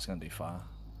 Oh, I was gonna do fire.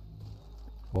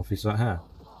 What if he's sat here?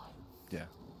 Yeah.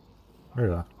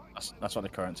 Really? That's what the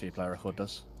current 2-player record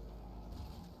does.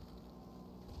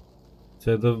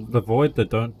 So the Void, they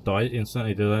don't die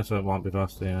instantly, do they? So it might be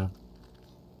faster, yeah.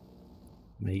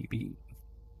 Maybe.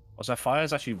 Also, fire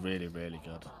is actually really, really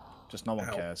good. Just no one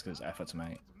cares because it's effort to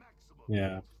make.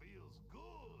 Yeah.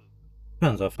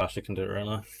 Depends how fast you can do it,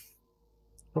 really.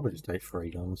 Probably just take 3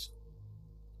 guns.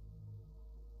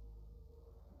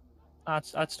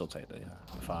 I'd still take the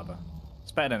Faber.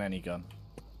 It's better than any gun.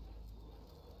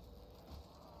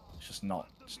 It's just not.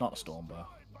 It's not a Stormbow.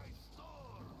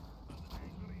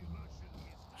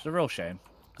 It's a real shame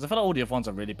because I feel like all the other ones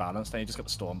are really balanced. And you just got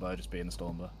the Stormbow just being the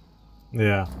Stormbow.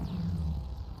 Yeah.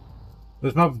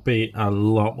 This map would be a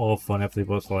lot more fun if it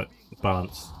was like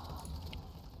balanced.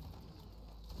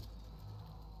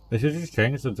 They should just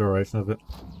change the duration of it.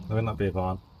 I think that'd be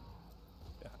fun.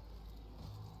 Yeah.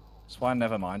 That's why I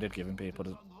never minded giving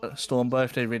people a Stormbow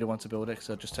if they really want to build it, because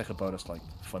they'll just take a bow that's like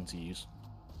fun to use.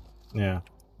 Yeah.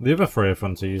 The other 3 are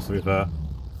fun to use, to be fair.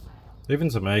 Even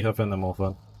to make, I think they're more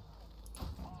fun.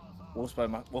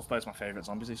 Wolfbow's my favourite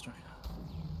zombies Easter egg.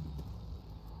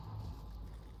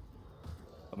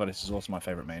 But this is also my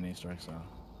favourite main Easter egg, so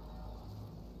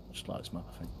I just like this map,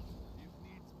 I think.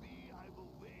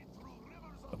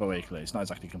 But equally, it's not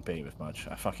exactly competing with much.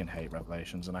 I fucking hate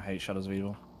Revelations and I hate Shadows of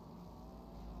Evil.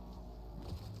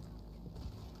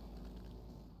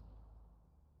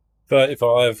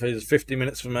 $35 is 50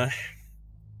 minutes for me.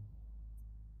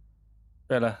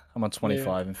 Really? I'm on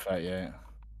 25 and 38.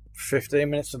 15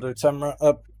 minutes to do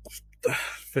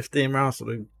 15 rounds to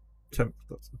do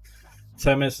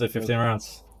 10 minutes to do 15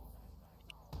 rounds.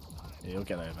 Yeah, you'll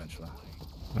get there eventually.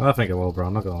 I think it will, bro.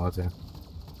 I'm not gonna lie to you.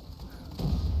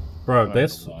 Bro,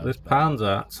 this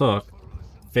Panzer took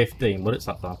 15 bullets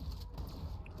that time.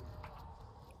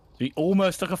 So you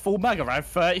almost took a full mag around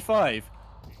 35.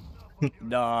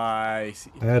 Nice.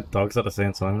 I had dogs at the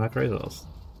same time. That crazy.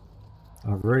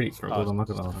 I really struggled. I'm not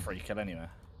gonna lie. Free kill anyway.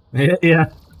 Yeah.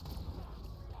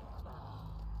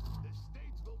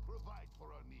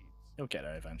 He'll get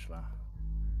there eventually.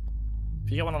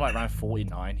 If you get one at like round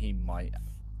 49, he might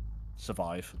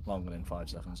survive longer than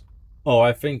 5 seconds. Oh,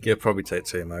 I think it'll probably take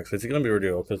 2 mags. It's going to be really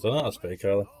awkward because I don't know how to speak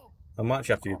early. I might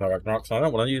actually have to use my Ragnaroks. I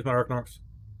don't want to use my Ragnaroks.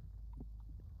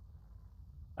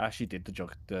 I actually did the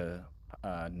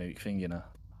nuke thing, you know.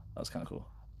 That was kind of cool.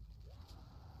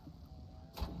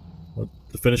 What,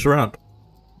 to finish the round?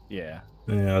 Yeah.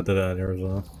 Yeah, I did it earlier as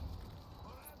well.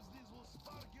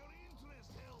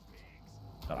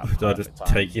 Did I just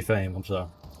take your fame? I'm sorry.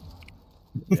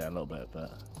 Yeah, a little bit,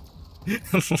 but...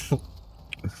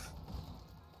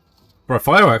 Bro,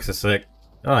 fireworks are sick.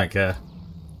 I don't care. Do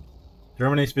you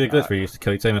remember it used to be a glitch where you used to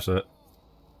kill your teammates with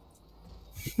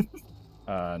it?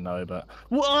 No, but...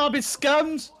 What are these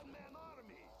scums?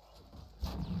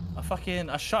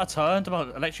 I shot a turn,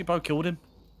 about electric bow killed him.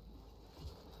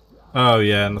 Oh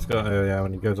yeah, in the sky. Oh yeah,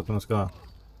 when he goes up in the sky.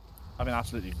 I've been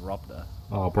absolutely robbed there.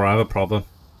 Oh bro, I have a problem.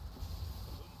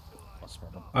 What's the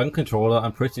problem? I can control it.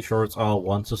 I'm pretty sure it's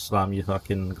R1 to slam your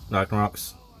fucking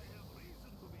Ragnaroks.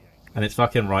 And it's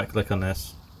fucking right click on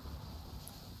this.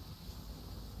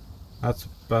 That's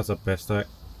a best tech.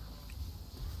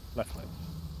 Left click.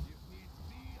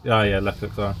 Yeah, yeah, left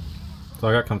click, sorry. So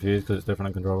I got confused because it's different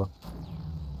on controller.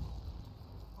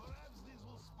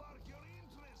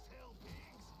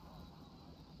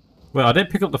 Wait, I didn't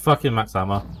pick up the fucking max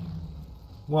ammo.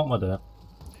 What am I doing?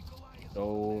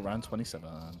 Oh, round 27.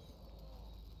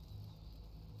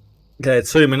 Okay,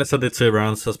 2 minutes I did 2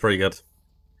 rounds, that's pretty good.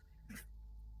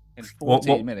 In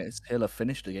 14 minutes, he'll have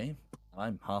finished the game.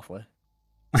 I'm halfway.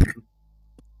 Let's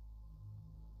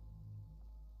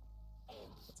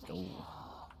go.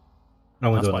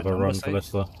 I'm gonna do another run for this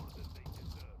though.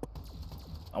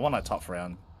 I want like top 3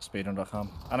 on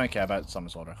speedrun.com. I don't care about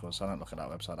Summer's World Records, so I don't look at that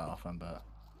website that often, but...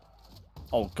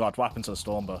 Oh god, what happened to the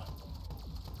Stormbow?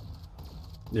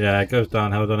 Yeah, it goes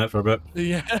downhill, doesn't it, for a bit?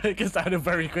 Yeah, it goes downhill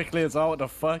very quickly as well, what the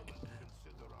fuck?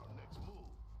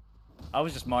 I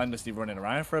was just mindlessly running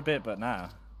around for a bit, but nah.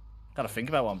 Gotta think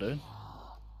about what I'm doing.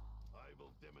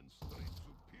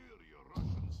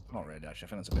 Not really, actually. I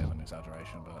think that's a bit of an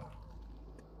exaggeration, but...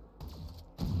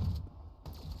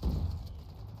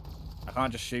 I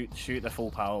can't just shoot the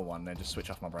full power one, then just switch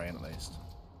off my brain at least.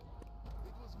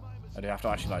 I do have to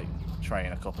actually, like,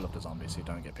 train a couple of the zombies who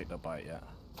don't get picked up by it yet.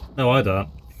 No, I don't.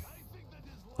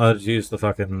 I just use the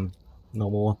fucking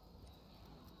normal one.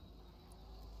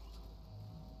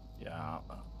 Yeah.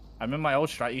 I remember my old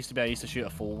strat used to be I used to shoot a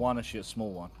full one and shoot a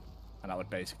small one. And that would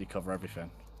basically cover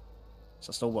everything. Does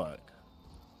that still work?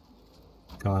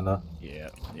 Kinda. Yeah,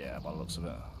 by the looks of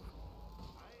it.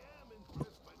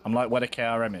 I'm like where the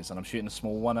KRM is, and I'm shooting the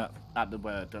small one at the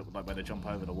where they jump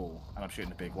over the wall, and I'm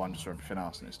shooting the big one just for everything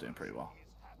else, and it's doing pretty well.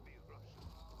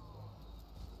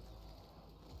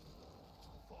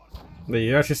 But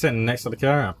you're actually sitting next to the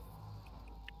car.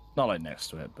 Not like next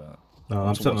to it, but No,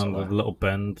 I'm sitting on away. the little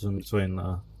bend in between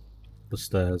the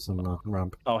stairs and the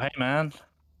ramp. Oh, hey man,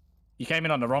 you came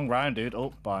in on the wrong round, dude.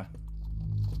 Oh, bye.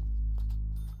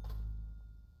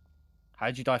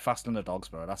 How'd you die faster than the dogs,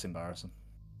 bro? That's embarrassing.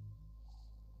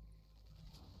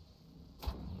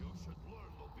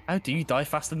 How do you die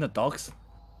faster than the dogs?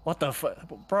 What the fuck?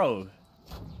 Bro.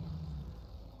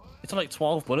 It's like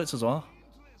 12 bullets as well.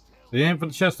 Do you aim for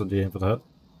the chest or do you aim for the head?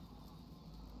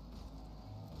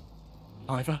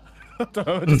 Either. I don't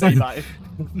know what to say that.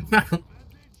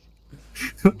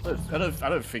 I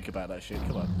don't think about that shit.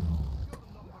 Come on.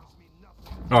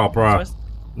 Oh, bro. I'm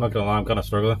not gonna lie, I'm kind of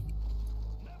struggling.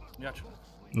 Yeah.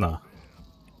 No.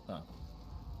 Oh.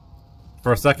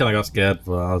 For a second I got scared,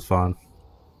 but I was fine.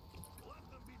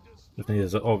 Just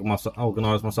needed to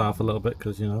organise myself a little bit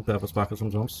because, you know, a bit of a spacker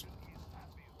sometimes.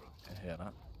 I hear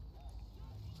that.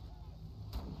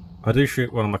 I do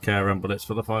shoot one of my KRM bullets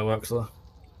for the fireworks though.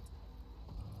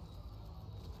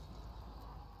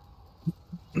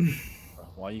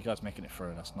 Why are you guys making it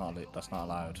through? That's not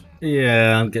allowed.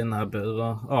 Yeah, I'm getting that bit as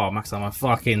well. Oh, max out my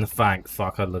fucking thank.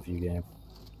 Fuck, I love you, game.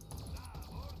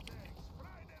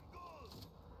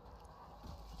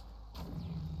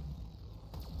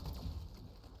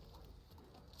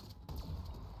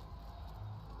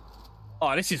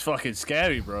 Oh, this is fucking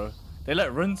scary, bro. They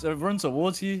let run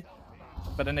towards you,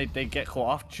 but then they get caught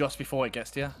off just before it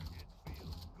gets to you.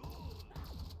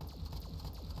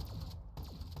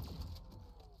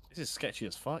 This is sketchy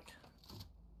as fuck.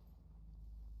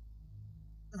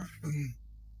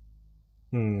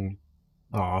 Oh,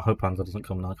 I hope Panzer doesn't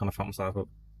come now. I kind of fucked myself up.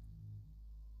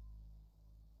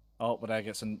 Oh, but there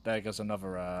goes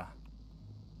another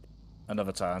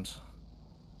turn.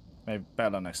 Maybe better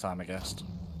luck next time, I guess.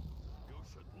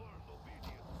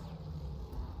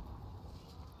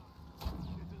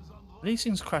 These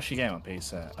things crash your game on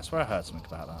PC. I swear I heard something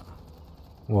about that.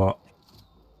 What?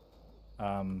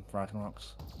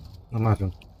 Ragnaroks.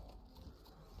 Imagine.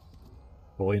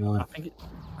 49. I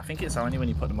think it's only when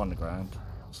you put them on the ground.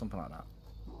 Something like that.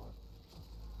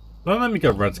 Don't let me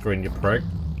go red screen, you prick.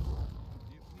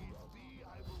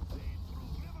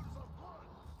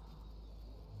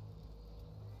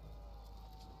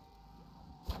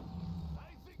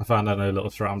 I found out a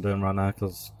little strat I'm doing right now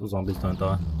because the zombies don't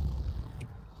die.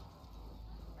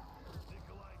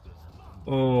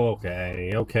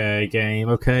 Okay, game.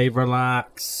 Okay,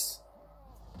 relax.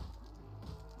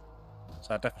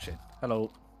 So definitely.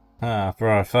 Hello. Ah,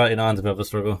 bro, 39's a bit of a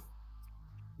struggle.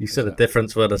 You said the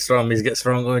difference where the zombies get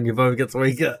stronger and your bow gets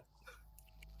weaker.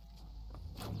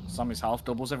 Zombies' health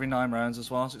doubles every 9 rounds as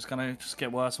well, so it's gonna just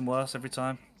get worse and worse every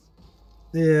time.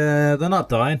 Yeah, they're not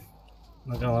dying.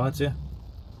 I'm not gonna lie to you.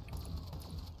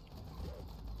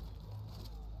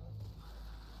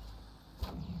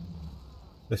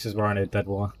 This is where I need dead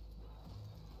wire.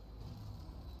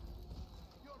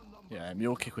 Yeah,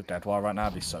 mule kick with dead wire right now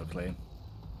would be so clean.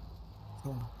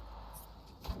 Let's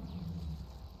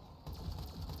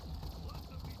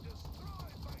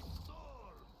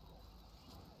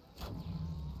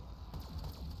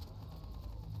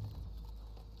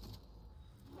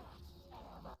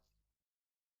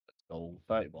go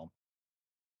 31.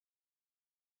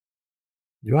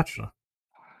 You actually?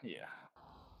 Yeah.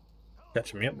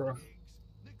 Catching me up, bro.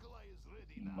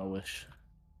 No wish.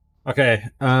 Okay,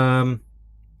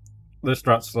 this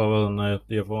strat's slower than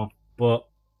the other one, but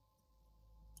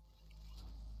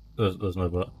there's no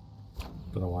but.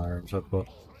 Don't know why I said but.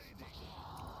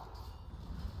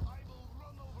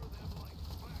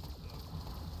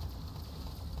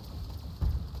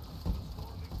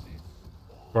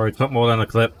 Bro, he took more than a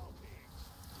clip.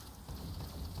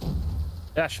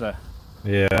 Actually.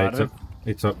 Yeah,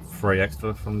 he took 3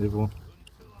 extra from the other one.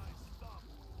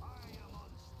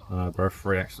 Bro,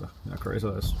 3 extra. Yeah, crazy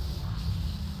that is.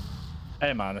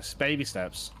 Hey man, it's baby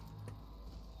steps.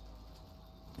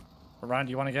 What round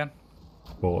do you want again?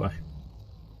 Boy.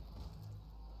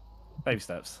 Baby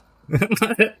steps.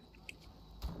 The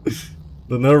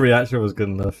no reaction was good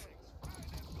enough.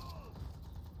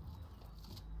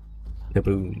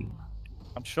 Kaboom.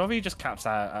 I'm sure he just caps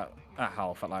out at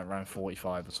health at like round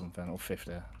 45 or something, or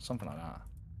 50, something like that.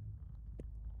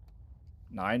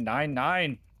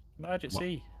 999!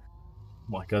 Emergency!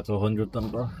 Might go to 100 then,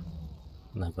 bro.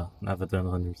 Never done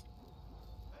 100.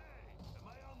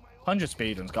 100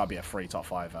 speedrun's got to be a free top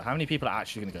 5. How many people are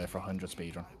actually going to go for 100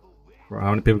 speedrun? Right, how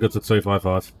many people go to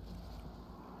 255?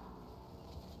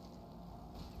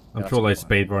 I'm Yeah, sure they that's a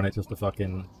good speedrun it just to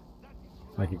fucking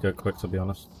make it go quick, to be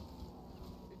honest.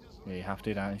 Yeah, you have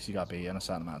to, don't you? So you got to be in a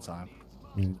certain amount of time.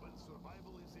 Mm.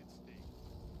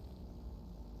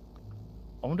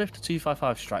 I wonder if the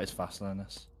 255 strat is faster than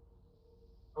this.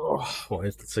 Oh, what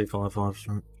is the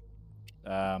 255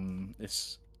 strat?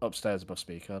 It's upstairs above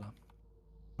speaker.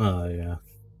 Oh, yeah.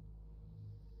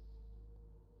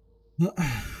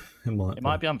 It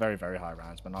might be on very, very high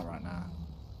rounds, but not right now.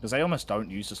 Because they almost don't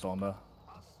use the stormbow.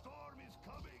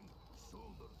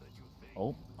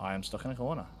 Oh, I am stuck in a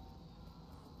corner.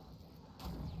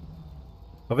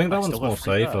 I think that one's more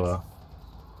safer, though.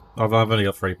 I've only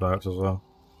got 3 perks as well.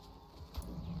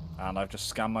 And I've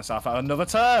just scammed myself out another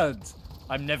turn!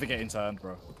 I'm never getting turned,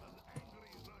 bro.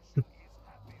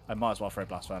 I might as well throw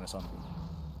Blast Furnace on.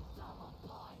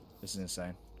 This is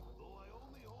insane.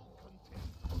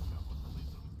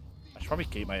 I should probably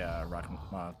keep my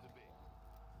my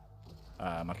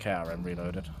KRM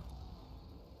reloaded.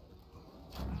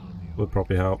 Would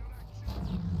probably help.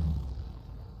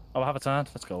 Oh, I have a turn.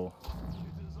 Let's go.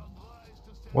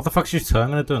 What the fuck's your turn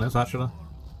gonna do in this, actually?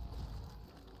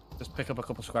 Just pick up a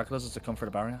couple of scragglers as they come through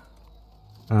the barrier.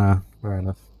 Ah, fair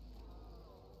enough.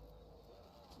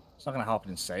 It's not going to help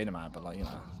an insane amount, but, like, you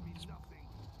know,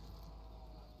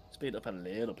 speed up a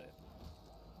little bit.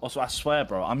 Also, I swear,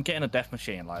 bro, I'm getting a death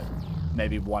machine, like,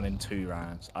 maybe 1 in 2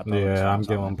 rounds. Yeah, I'm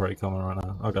getting one pretty common right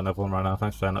now. I've got another one right now.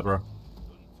 Thanks for saying that, bro.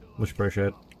 Much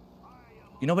appreciated.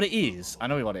 You know what it is? I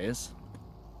know what it is.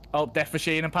 Oh, death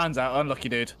machine and pans out. Unlucky,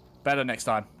 dude. Better next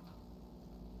time.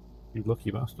 You lucky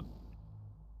bastard.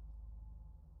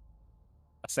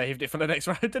 I saved it for the next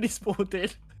round and he spawned in.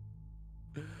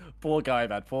 Poor guy,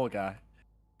 man. Poor guy.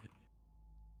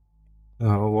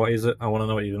 Oh, what is it? I want to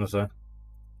know what you're going to say.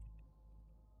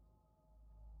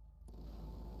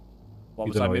 What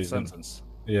was I mid-sentence?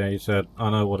 Yeah, you said, I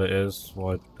know what it is.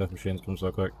 Why death machines come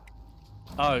so quick.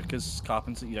 Oh, because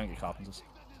carpenters. You don't get carpenters.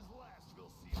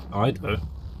 I do.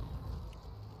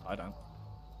 I don't.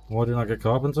 Why didn't I get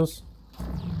carpenters?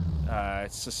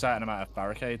 It's a certain amount of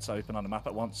barricades open on the map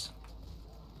at once.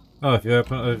 Oh, if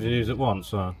you use it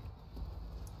once,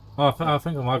 Oh, I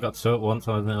think I might have got 2 at once.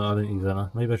 I didn't use any.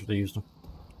 Maybe I should have used them.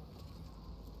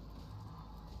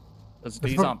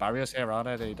 These aren't barriers here, are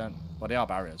they? They don't. Well, they are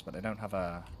barriers, but they don't have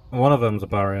a. One of them's a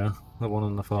barrier. The one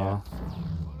on the far. Yeah.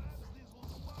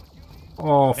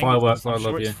 Oh, fireworks! I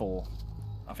love you. 4.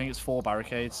 I think it's 4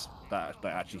 barricades that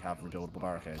actually have rebuildable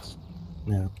barricades.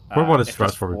 Yeah. Probably the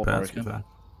stress for repairs.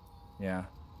 Yeah.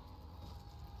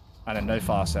 And then no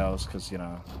fire sales because, you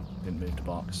know, didn't move the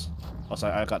box. Also,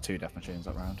 I got 2 death machines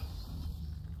that round.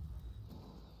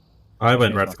 I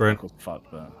went red screen. Fuck,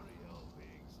 but.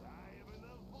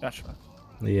 Gotcha.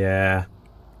 Yeah.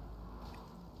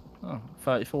 Oh,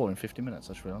 34 in 50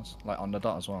 minutes, I just realised. Like on the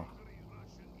dot as well.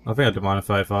 I think I did mine at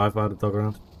 35. I had a dog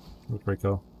round. It was pretty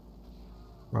cool.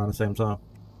 Around the same time.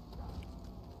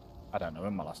 I don't know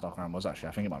when my last dog round was actually.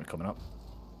 I think it might be coming up.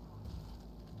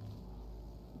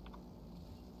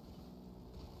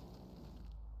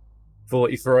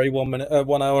 $43, 1 minute,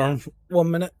 1 hour and 1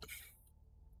 minute.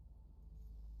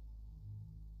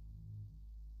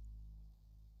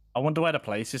 I wonder where the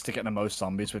place is to get the most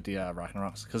zombies with the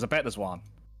Ragnaroks, because I bet there's one.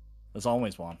 There's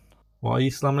always one. Why are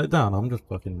you slamming it down? I'm just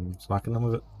fucking smacking them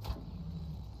with it.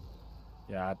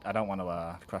 Yeah, I don't want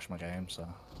to crash my game, so.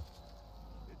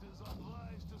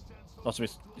 Also,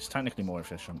 it's technically more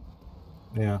efficient.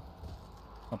 Yeah.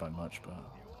 Not by much, but.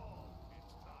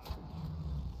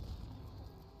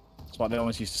 It's what they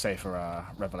always used to say for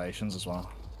Revelations as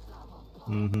well.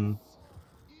 Mm-hmm.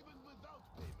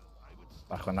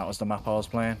 Back when that was the map I was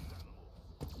playing.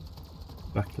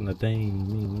 Back in the day,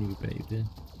 me and you, baby.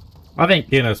 I think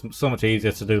Kino's so much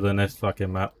easier to do than this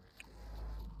fucking map.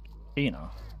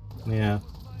 Kino? Yeah.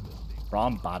 Bro,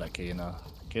 I'm bad at Kino.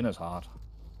 Kino's hard.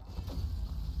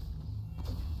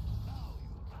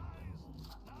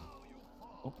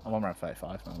 Oh, I'm on round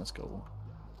 35 now, let's go.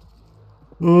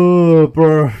 Oh,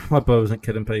 bro. My bow isn't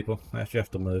killing people. I actually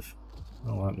have to move. I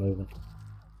don't like moving.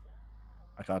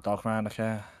 I got a dog round,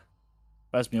 okay.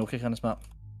 Where's Mule Kick on this map?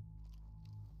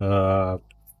 On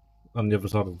the other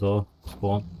side of the door.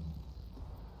 Spawn.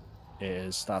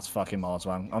 That's fucking Mars,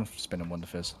 man. I'm spinning Wonder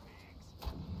Fizz.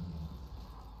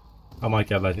 I might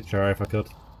get Electric Cherry if I could.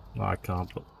 No, I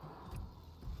can't, but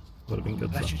would have been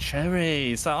good. Electric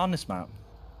Cherry, is that on this map?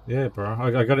 Yeah, bro.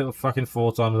 I got it fucking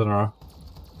 4 times in a row.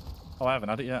 Oh, I haven't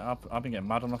had it yet. I've been getting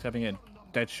mad on luck. I've been getting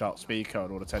Deadshot, Speed Code,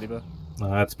 or the Teddy Bear.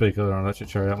 No, I had Speaker and Electric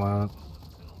Cherry at my own.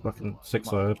 Fucking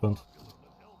 6 opened.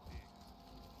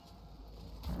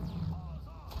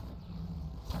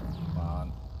 Come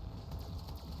on.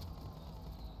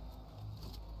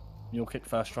 Mule kick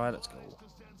first try, let's go.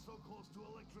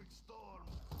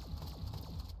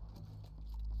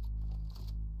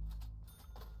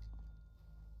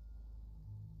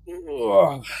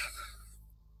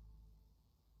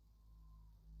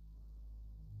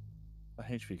 The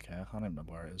HVK, I can't even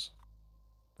remember where it is.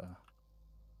 There.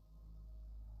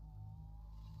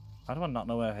 How do I not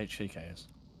know where HVK is?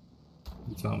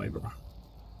 You tell me, bro.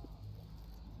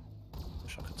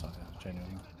 Wish I could tell you,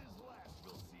 genuinely.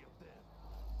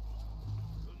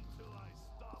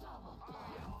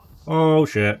 Oh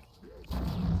shit.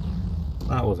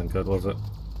 That wasn't good, was it?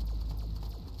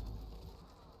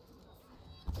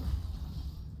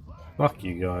 Fuck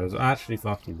you guys. Actually,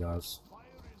 fuck you guys.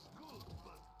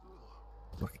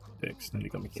 Fucking dicks. Nearly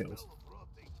got me killed.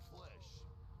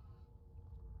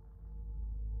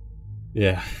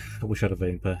 Yeah, I wish I had a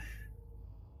VMP.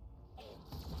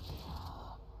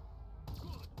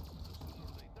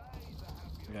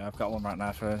 Yeah, I've got one right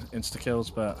now for insta kills,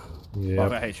 but Yeah. well,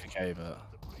 I've got HVK, but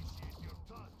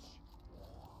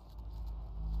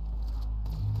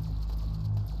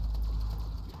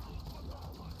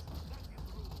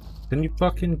Can you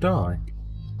fucking die?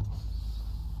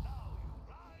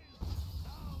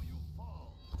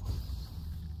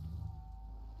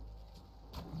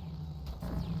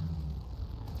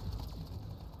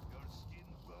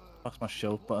 that's my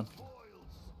shield button.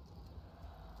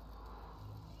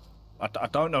 I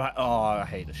don't know how. Oh, I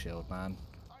hate the shield, man.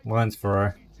 Mine's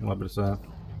 4. Might be the same.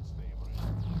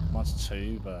 Mine's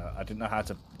 2, but I didn't know how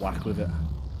to whack with it.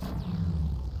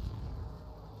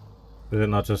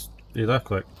 Didn't I just do that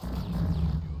quick?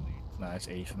 No, it's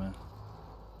E for me.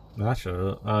 Nah,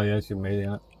 sure. Oh yeah, it's your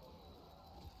medium.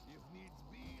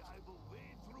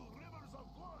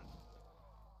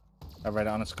 I read it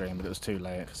on a screen, but it was too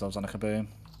late because I was on a kaboom.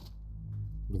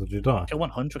 Did you die? Kill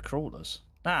 100 crawlers.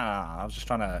 Nah, I was just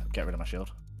trying to get rid of my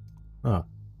shield. Oh.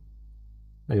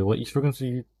 Hey, what? You struggling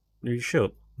to you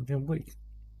shield? You're weak.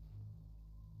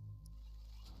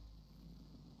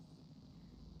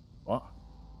 What?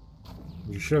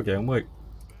 Your shield getting weak.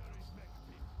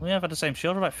 We have had the same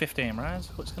shield for about 15 rounds.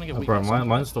 What's going to get weak? Bro,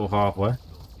 mine's still halfway.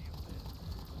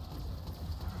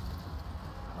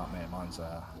 Not me, mine's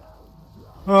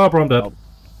Oh, bro, I'm dead. Oh,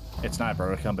 it's not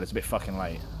broken, but it's a bit fucking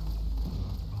late.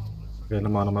 Okay, never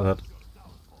mind, I'm at head.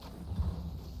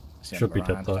 It's the end Should of be the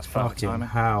dead round. though. That's perfect Fucking timing.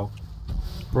 how?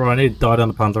 Bro, I need to die down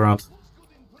the panther round.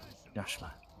 Gosh,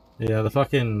 man. Yeah, the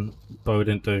fucking bow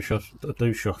didn't do stuff.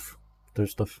 Do stuff.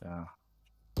 Yeah.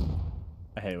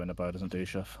 I hate when the bow doesn't do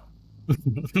stuff.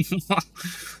 What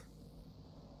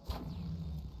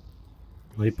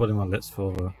are you putting my lits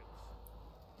for?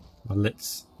 My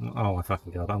lits. Oh my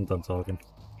fucking god, I'm done talking.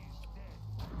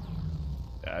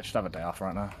 Yeah, I should have a day off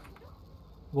right now.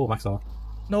 Oh, max armor.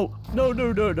 No,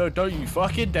 don't you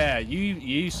fucking dare.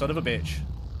 You son of a bitch.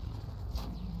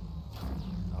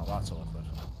 Oh, that's awkward.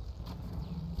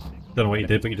 Don't know what you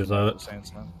did, but you deserve At the it. same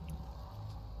time.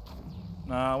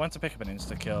 No, I went to pick up an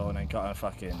insta-kill and then got a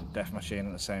fucking death machine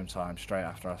at the same time, straight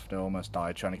after I almost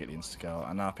died trying to get the insta-kill,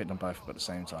 and now I picked them both up at the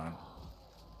same time.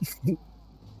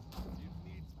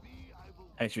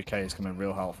 HVK is coming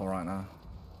real helpful right now.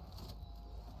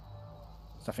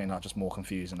 It's definitely not just more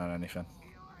confusing than anything.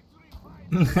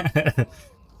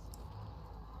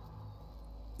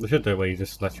 They should do it where you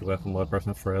just let your weapon while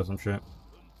pressing 3 or some shit.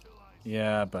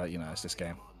 Yeah, but you know, it's this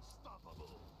game.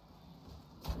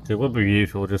 It would be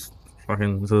useful just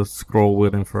fucking to scroll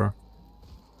with him for,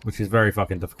 which is very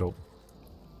fucking difficult.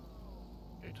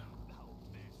 Dude.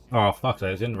 Oh, fuck's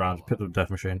sake, it's in round. Picked up the death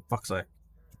machine. Fuck's sake.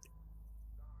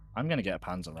 I'm gonna get a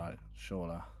Panzer right,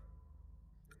 surely.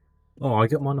 Oh, I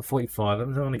get mine on 45.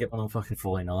 I'm going to get one on fucking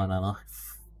 49, and I.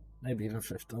 Maybe even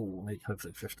 50. Oh, maybe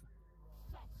hopefully 50.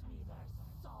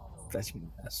 That's me,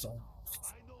 that's all.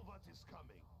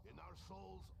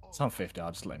 It's on 50,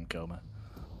 I'll just let him kill me.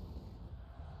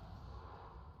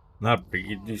 Nah, but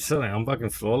you silly. I'm fucking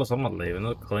flawless. I'm not leaving.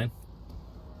 Look clean.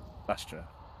 That's true.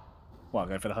 What, I'll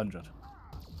go for the 100?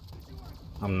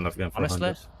 I'm not going for Honestly?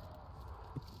 100.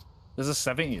 There's a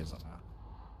 70 isn't there?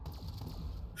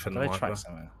 Shouldn't Do they have track liked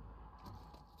 70?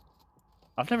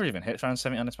 I've never even hit around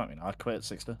 70 on this map, you know. I'd quit at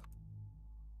 60.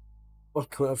 I've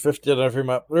quit at 50 on every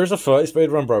map. There's a 30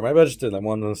 speed run, bro. Maybe I just do them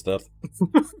one instead.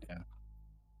 Yeah.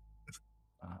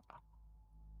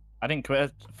 I didn't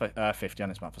quit at 50 on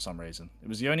this map for some reason. It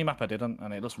was the only map I didn't,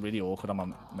 and it looks really awkward on my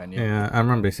menu. Yeah, I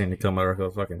remember seeing the comment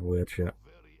record. Fucking weird shit.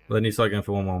 But then you start going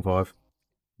for 115.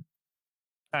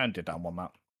 I only did that on one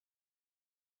map.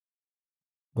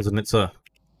 Wasn't it, sir?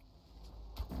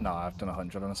 No, I've done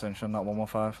 100 on Ascension, not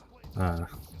 115. Ah.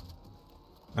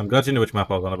 I'm glad you knew which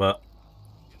map I was on about.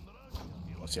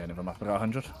 What's the end of a map I got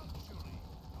 100?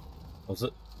 Was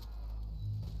it?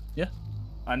 Yeah.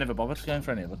 I never bothered going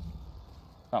for any of them.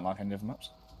 Can't like any of the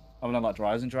maps. I mean, I liked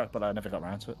Eisendrache, but I never got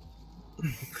around to it.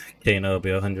 Keno will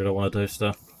be 100, I want to do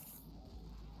stuff.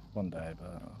 One day,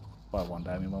 but... Well, one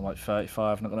day, I mean, I'm like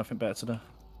 35, not got nothing better to do.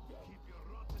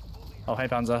 Oh, hey,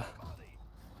 Panzer.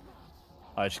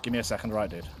 Oh, just give me a second, right,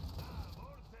 dude?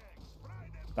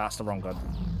 That's the wrong gun.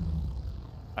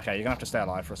 Okay, you're gonna have to stay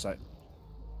alive for a sec.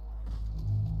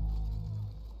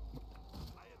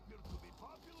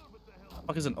 What the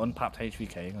fuck is an unpapped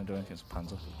HVK gonna do against a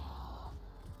Panzer?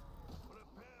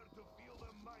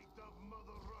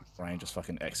 Brain just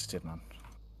fucking exited, man.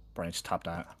 Brain just tapped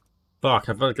out. Fuck,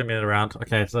 I've got to get me around.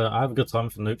 Okay, so I have a good time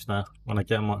for nukes now. When I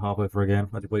get them like halfway through a game,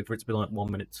 I just wait for it to be like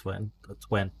 1 minute 20,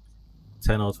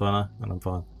 10 or 20, and I'm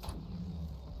fine.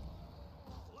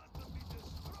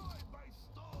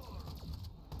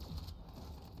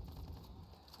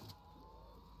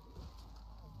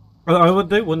 I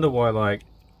do wonder why, like,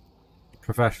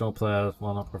 professional players,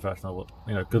 well, not professional, but,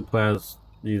 you know, good players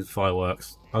use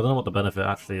fireworks. I don't know what the benefit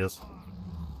actually is.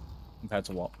 Compared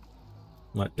to what?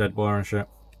 Like, dead wire and shit.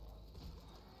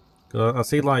 Cause I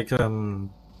see, like,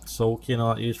 Sulk, you know,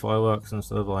 like, use fireworks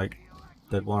instead of, like,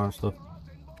 dead wire and stuff.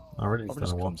 I really just don't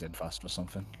know what. Comes in fast or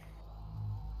something.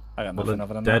 I got Well, nothing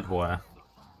other than dead that. wire.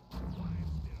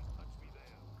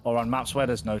 Or on maps where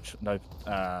there's no drops.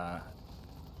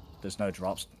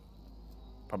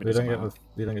 Probably We doesn't don't get matter.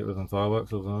 we don't get within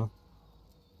fireworks as well.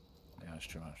 Yeah, that's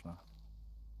true, actually.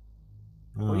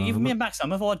 Well, you giving me a max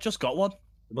ammo for? I just got one.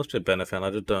 It must be a benefit, I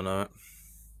just don't know it.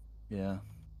 Yeah.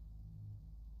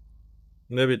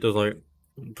 Maybe it does, like,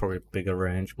 probably bigger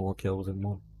range, more kills in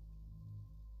one.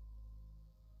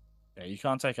 Yeah, you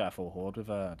can't take out a full horde with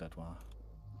a dead wire.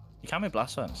 You can with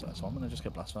blast furnace though, so I'm gonna just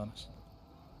get blast furnace.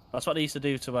 That's what they used to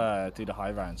do to do the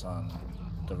high rounds on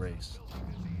the Reese.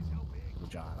 The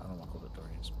giant, I don't know what I call it, the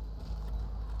Reese.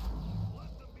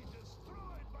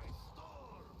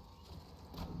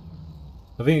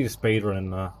 I think you can speed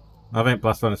running there. I think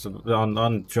blast furnace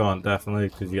on giant definitely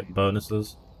because you get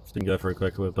bonuses. Just can go through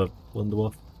quicker with the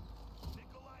Wonderwolf.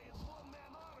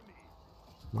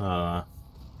 I don't know.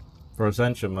 For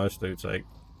Ascension, most do take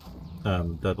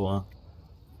dead wire.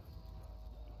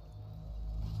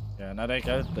 Yeah, no, there you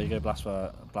go. There you go. Blast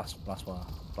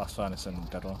furnace and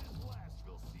dead wire.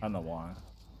 I don't know why.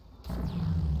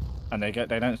 And they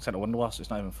don't take the wonder wasp. It's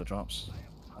not even for drops.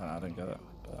 I don't get it,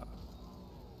 but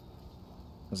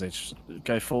because they just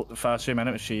go for the first 2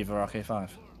 minutes with Shiva or RK5.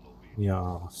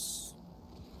 Yes.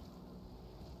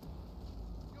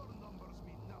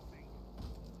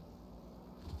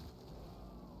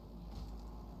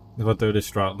 If I do this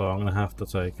strat though, I'm gonna have to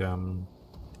take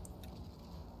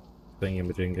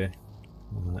thingy-majingy.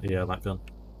 Yeah, that gun.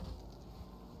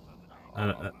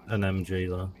 An MG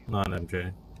though, not an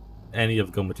MG. Any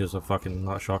of gun which is a fucking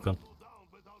like shotgun.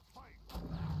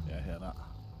 Yeah, I hear that.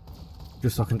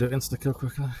 Just so I can do insta kill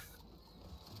quicker.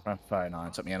 Round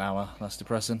 39 took me an hour. That's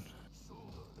depressing.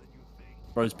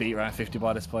 Bro's beat around 50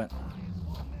 by this point.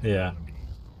 Yeah.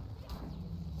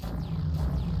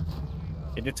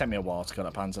 It did take me a while to kill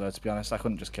that Panzer though, to be honest. I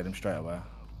couldn't just kill him straight away.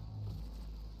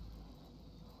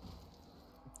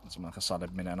 It's like a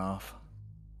solid minute and a half.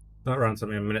 That round took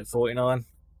me a minute 49.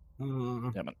 Yeah,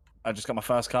 man. I just got my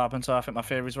first carpenter. I think my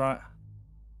theory's right.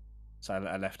 So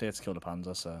I left here to kill the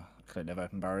Panzer, so I clearly have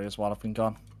open barriers while I've been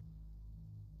gone.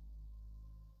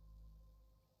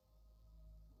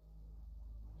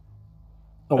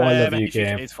 Oh, I love you,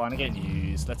 game. It's finally getting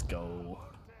used. Let's go.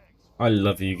 I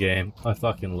love you, game. I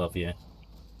fucking love you.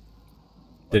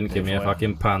 Didn't give me a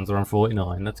fucking Panzer on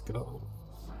 49. Let's go.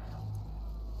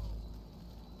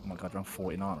 Oh my god, we're on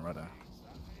 49 already.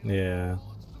 Yeah.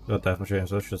 Got death machine,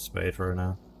 so let's just spade through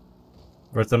now.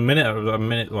 But it's a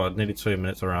minute, well, nearly 2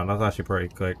 minutes around. That's actually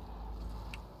pretty quick.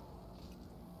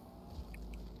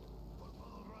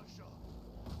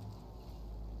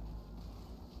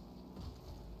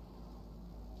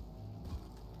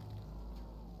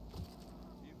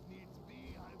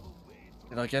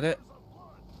 Did I get it?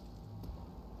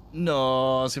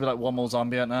 No, it's gonna be like one more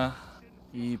zombie out now.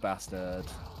 You bastard.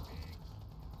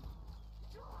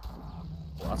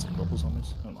 Well, that's a couple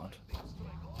zombies. Never mind.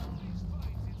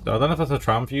 So I don't know if that's a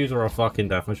tram fuse or a fucking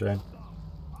death machine.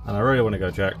 And I really want to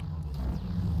go check.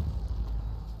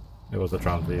 It was a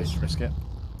tram fuse. Let's risk it.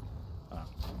 Oh.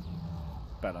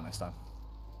 Better next time.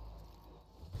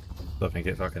 Don't think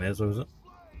it fucking is, was it?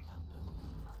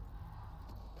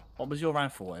 What was your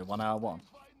round for? 1 hour 1?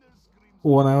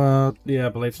 1 hour, yeah, I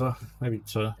believe so. Maybe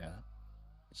 2. Yeah.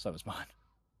 So was mine.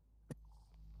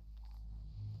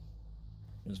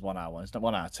 It was 1 hour. It's not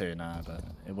 1 hour 2 now, but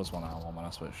it was 1 hour 1 when I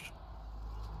switched.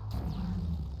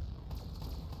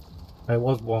 It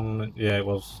was 1. Yeah, it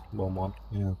was 1-1.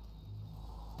 Yeah.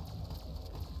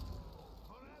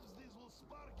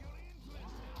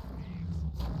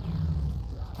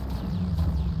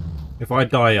 If I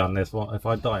die on this one, if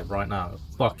I die right now, I'm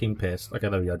fucking pissed. Okay,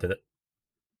 there we go. I did it.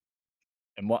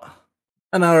 In what?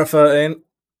 An hour 13.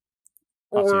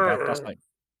 Not too bad. That's like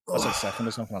second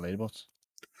or something on leaderboards.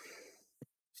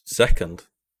 Second.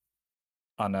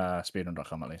 On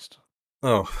speedrun.com at least.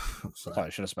 Oh, Sorry, I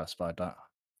should have specified that.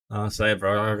 I say,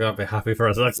 bro, I gotta be happy for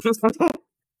a second.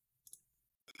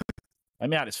 Let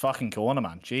me out this fucking corner,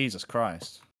 man. Jesus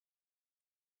Christ.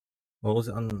 What was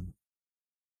it on?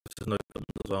 There's no guns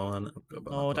as well, isn't it?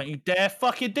 Oh, don't you dare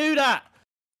fucking do that!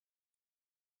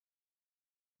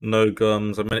 No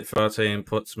guns. A minute 13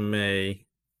 puts me.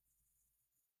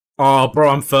 Oh, bro,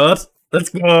 I'm third. Let's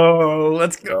go.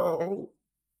 Let's go.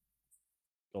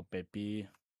 Oh, baby.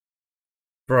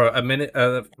 Bro, a minute.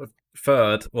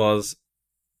 Third was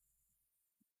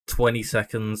 20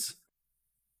 seconds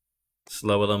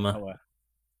slower than me. Oh, well.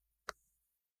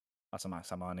 That's a max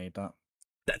time I need that.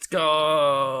 Let's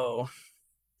go.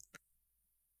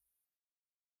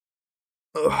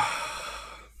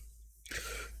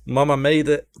 Mama made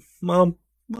it. Mama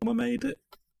made it.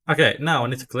 Okay, now I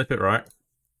need to clip it, right?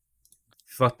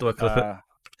 Fuck, do I clip it?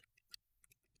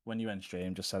 When you end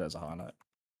stream, just set it as a highlight.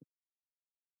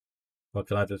 Or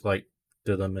can I just, like,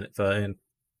 do the minute 13?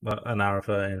 Well, an hour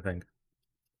 13 thing?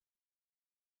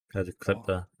 Can I just clip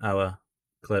the hour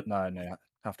clip? No, you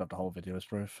have to have the whole video as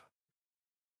proof.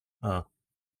 Oh.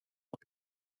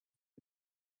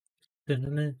 Okay,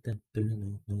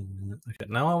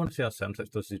 now I want to see how Semtex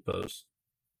does his bows.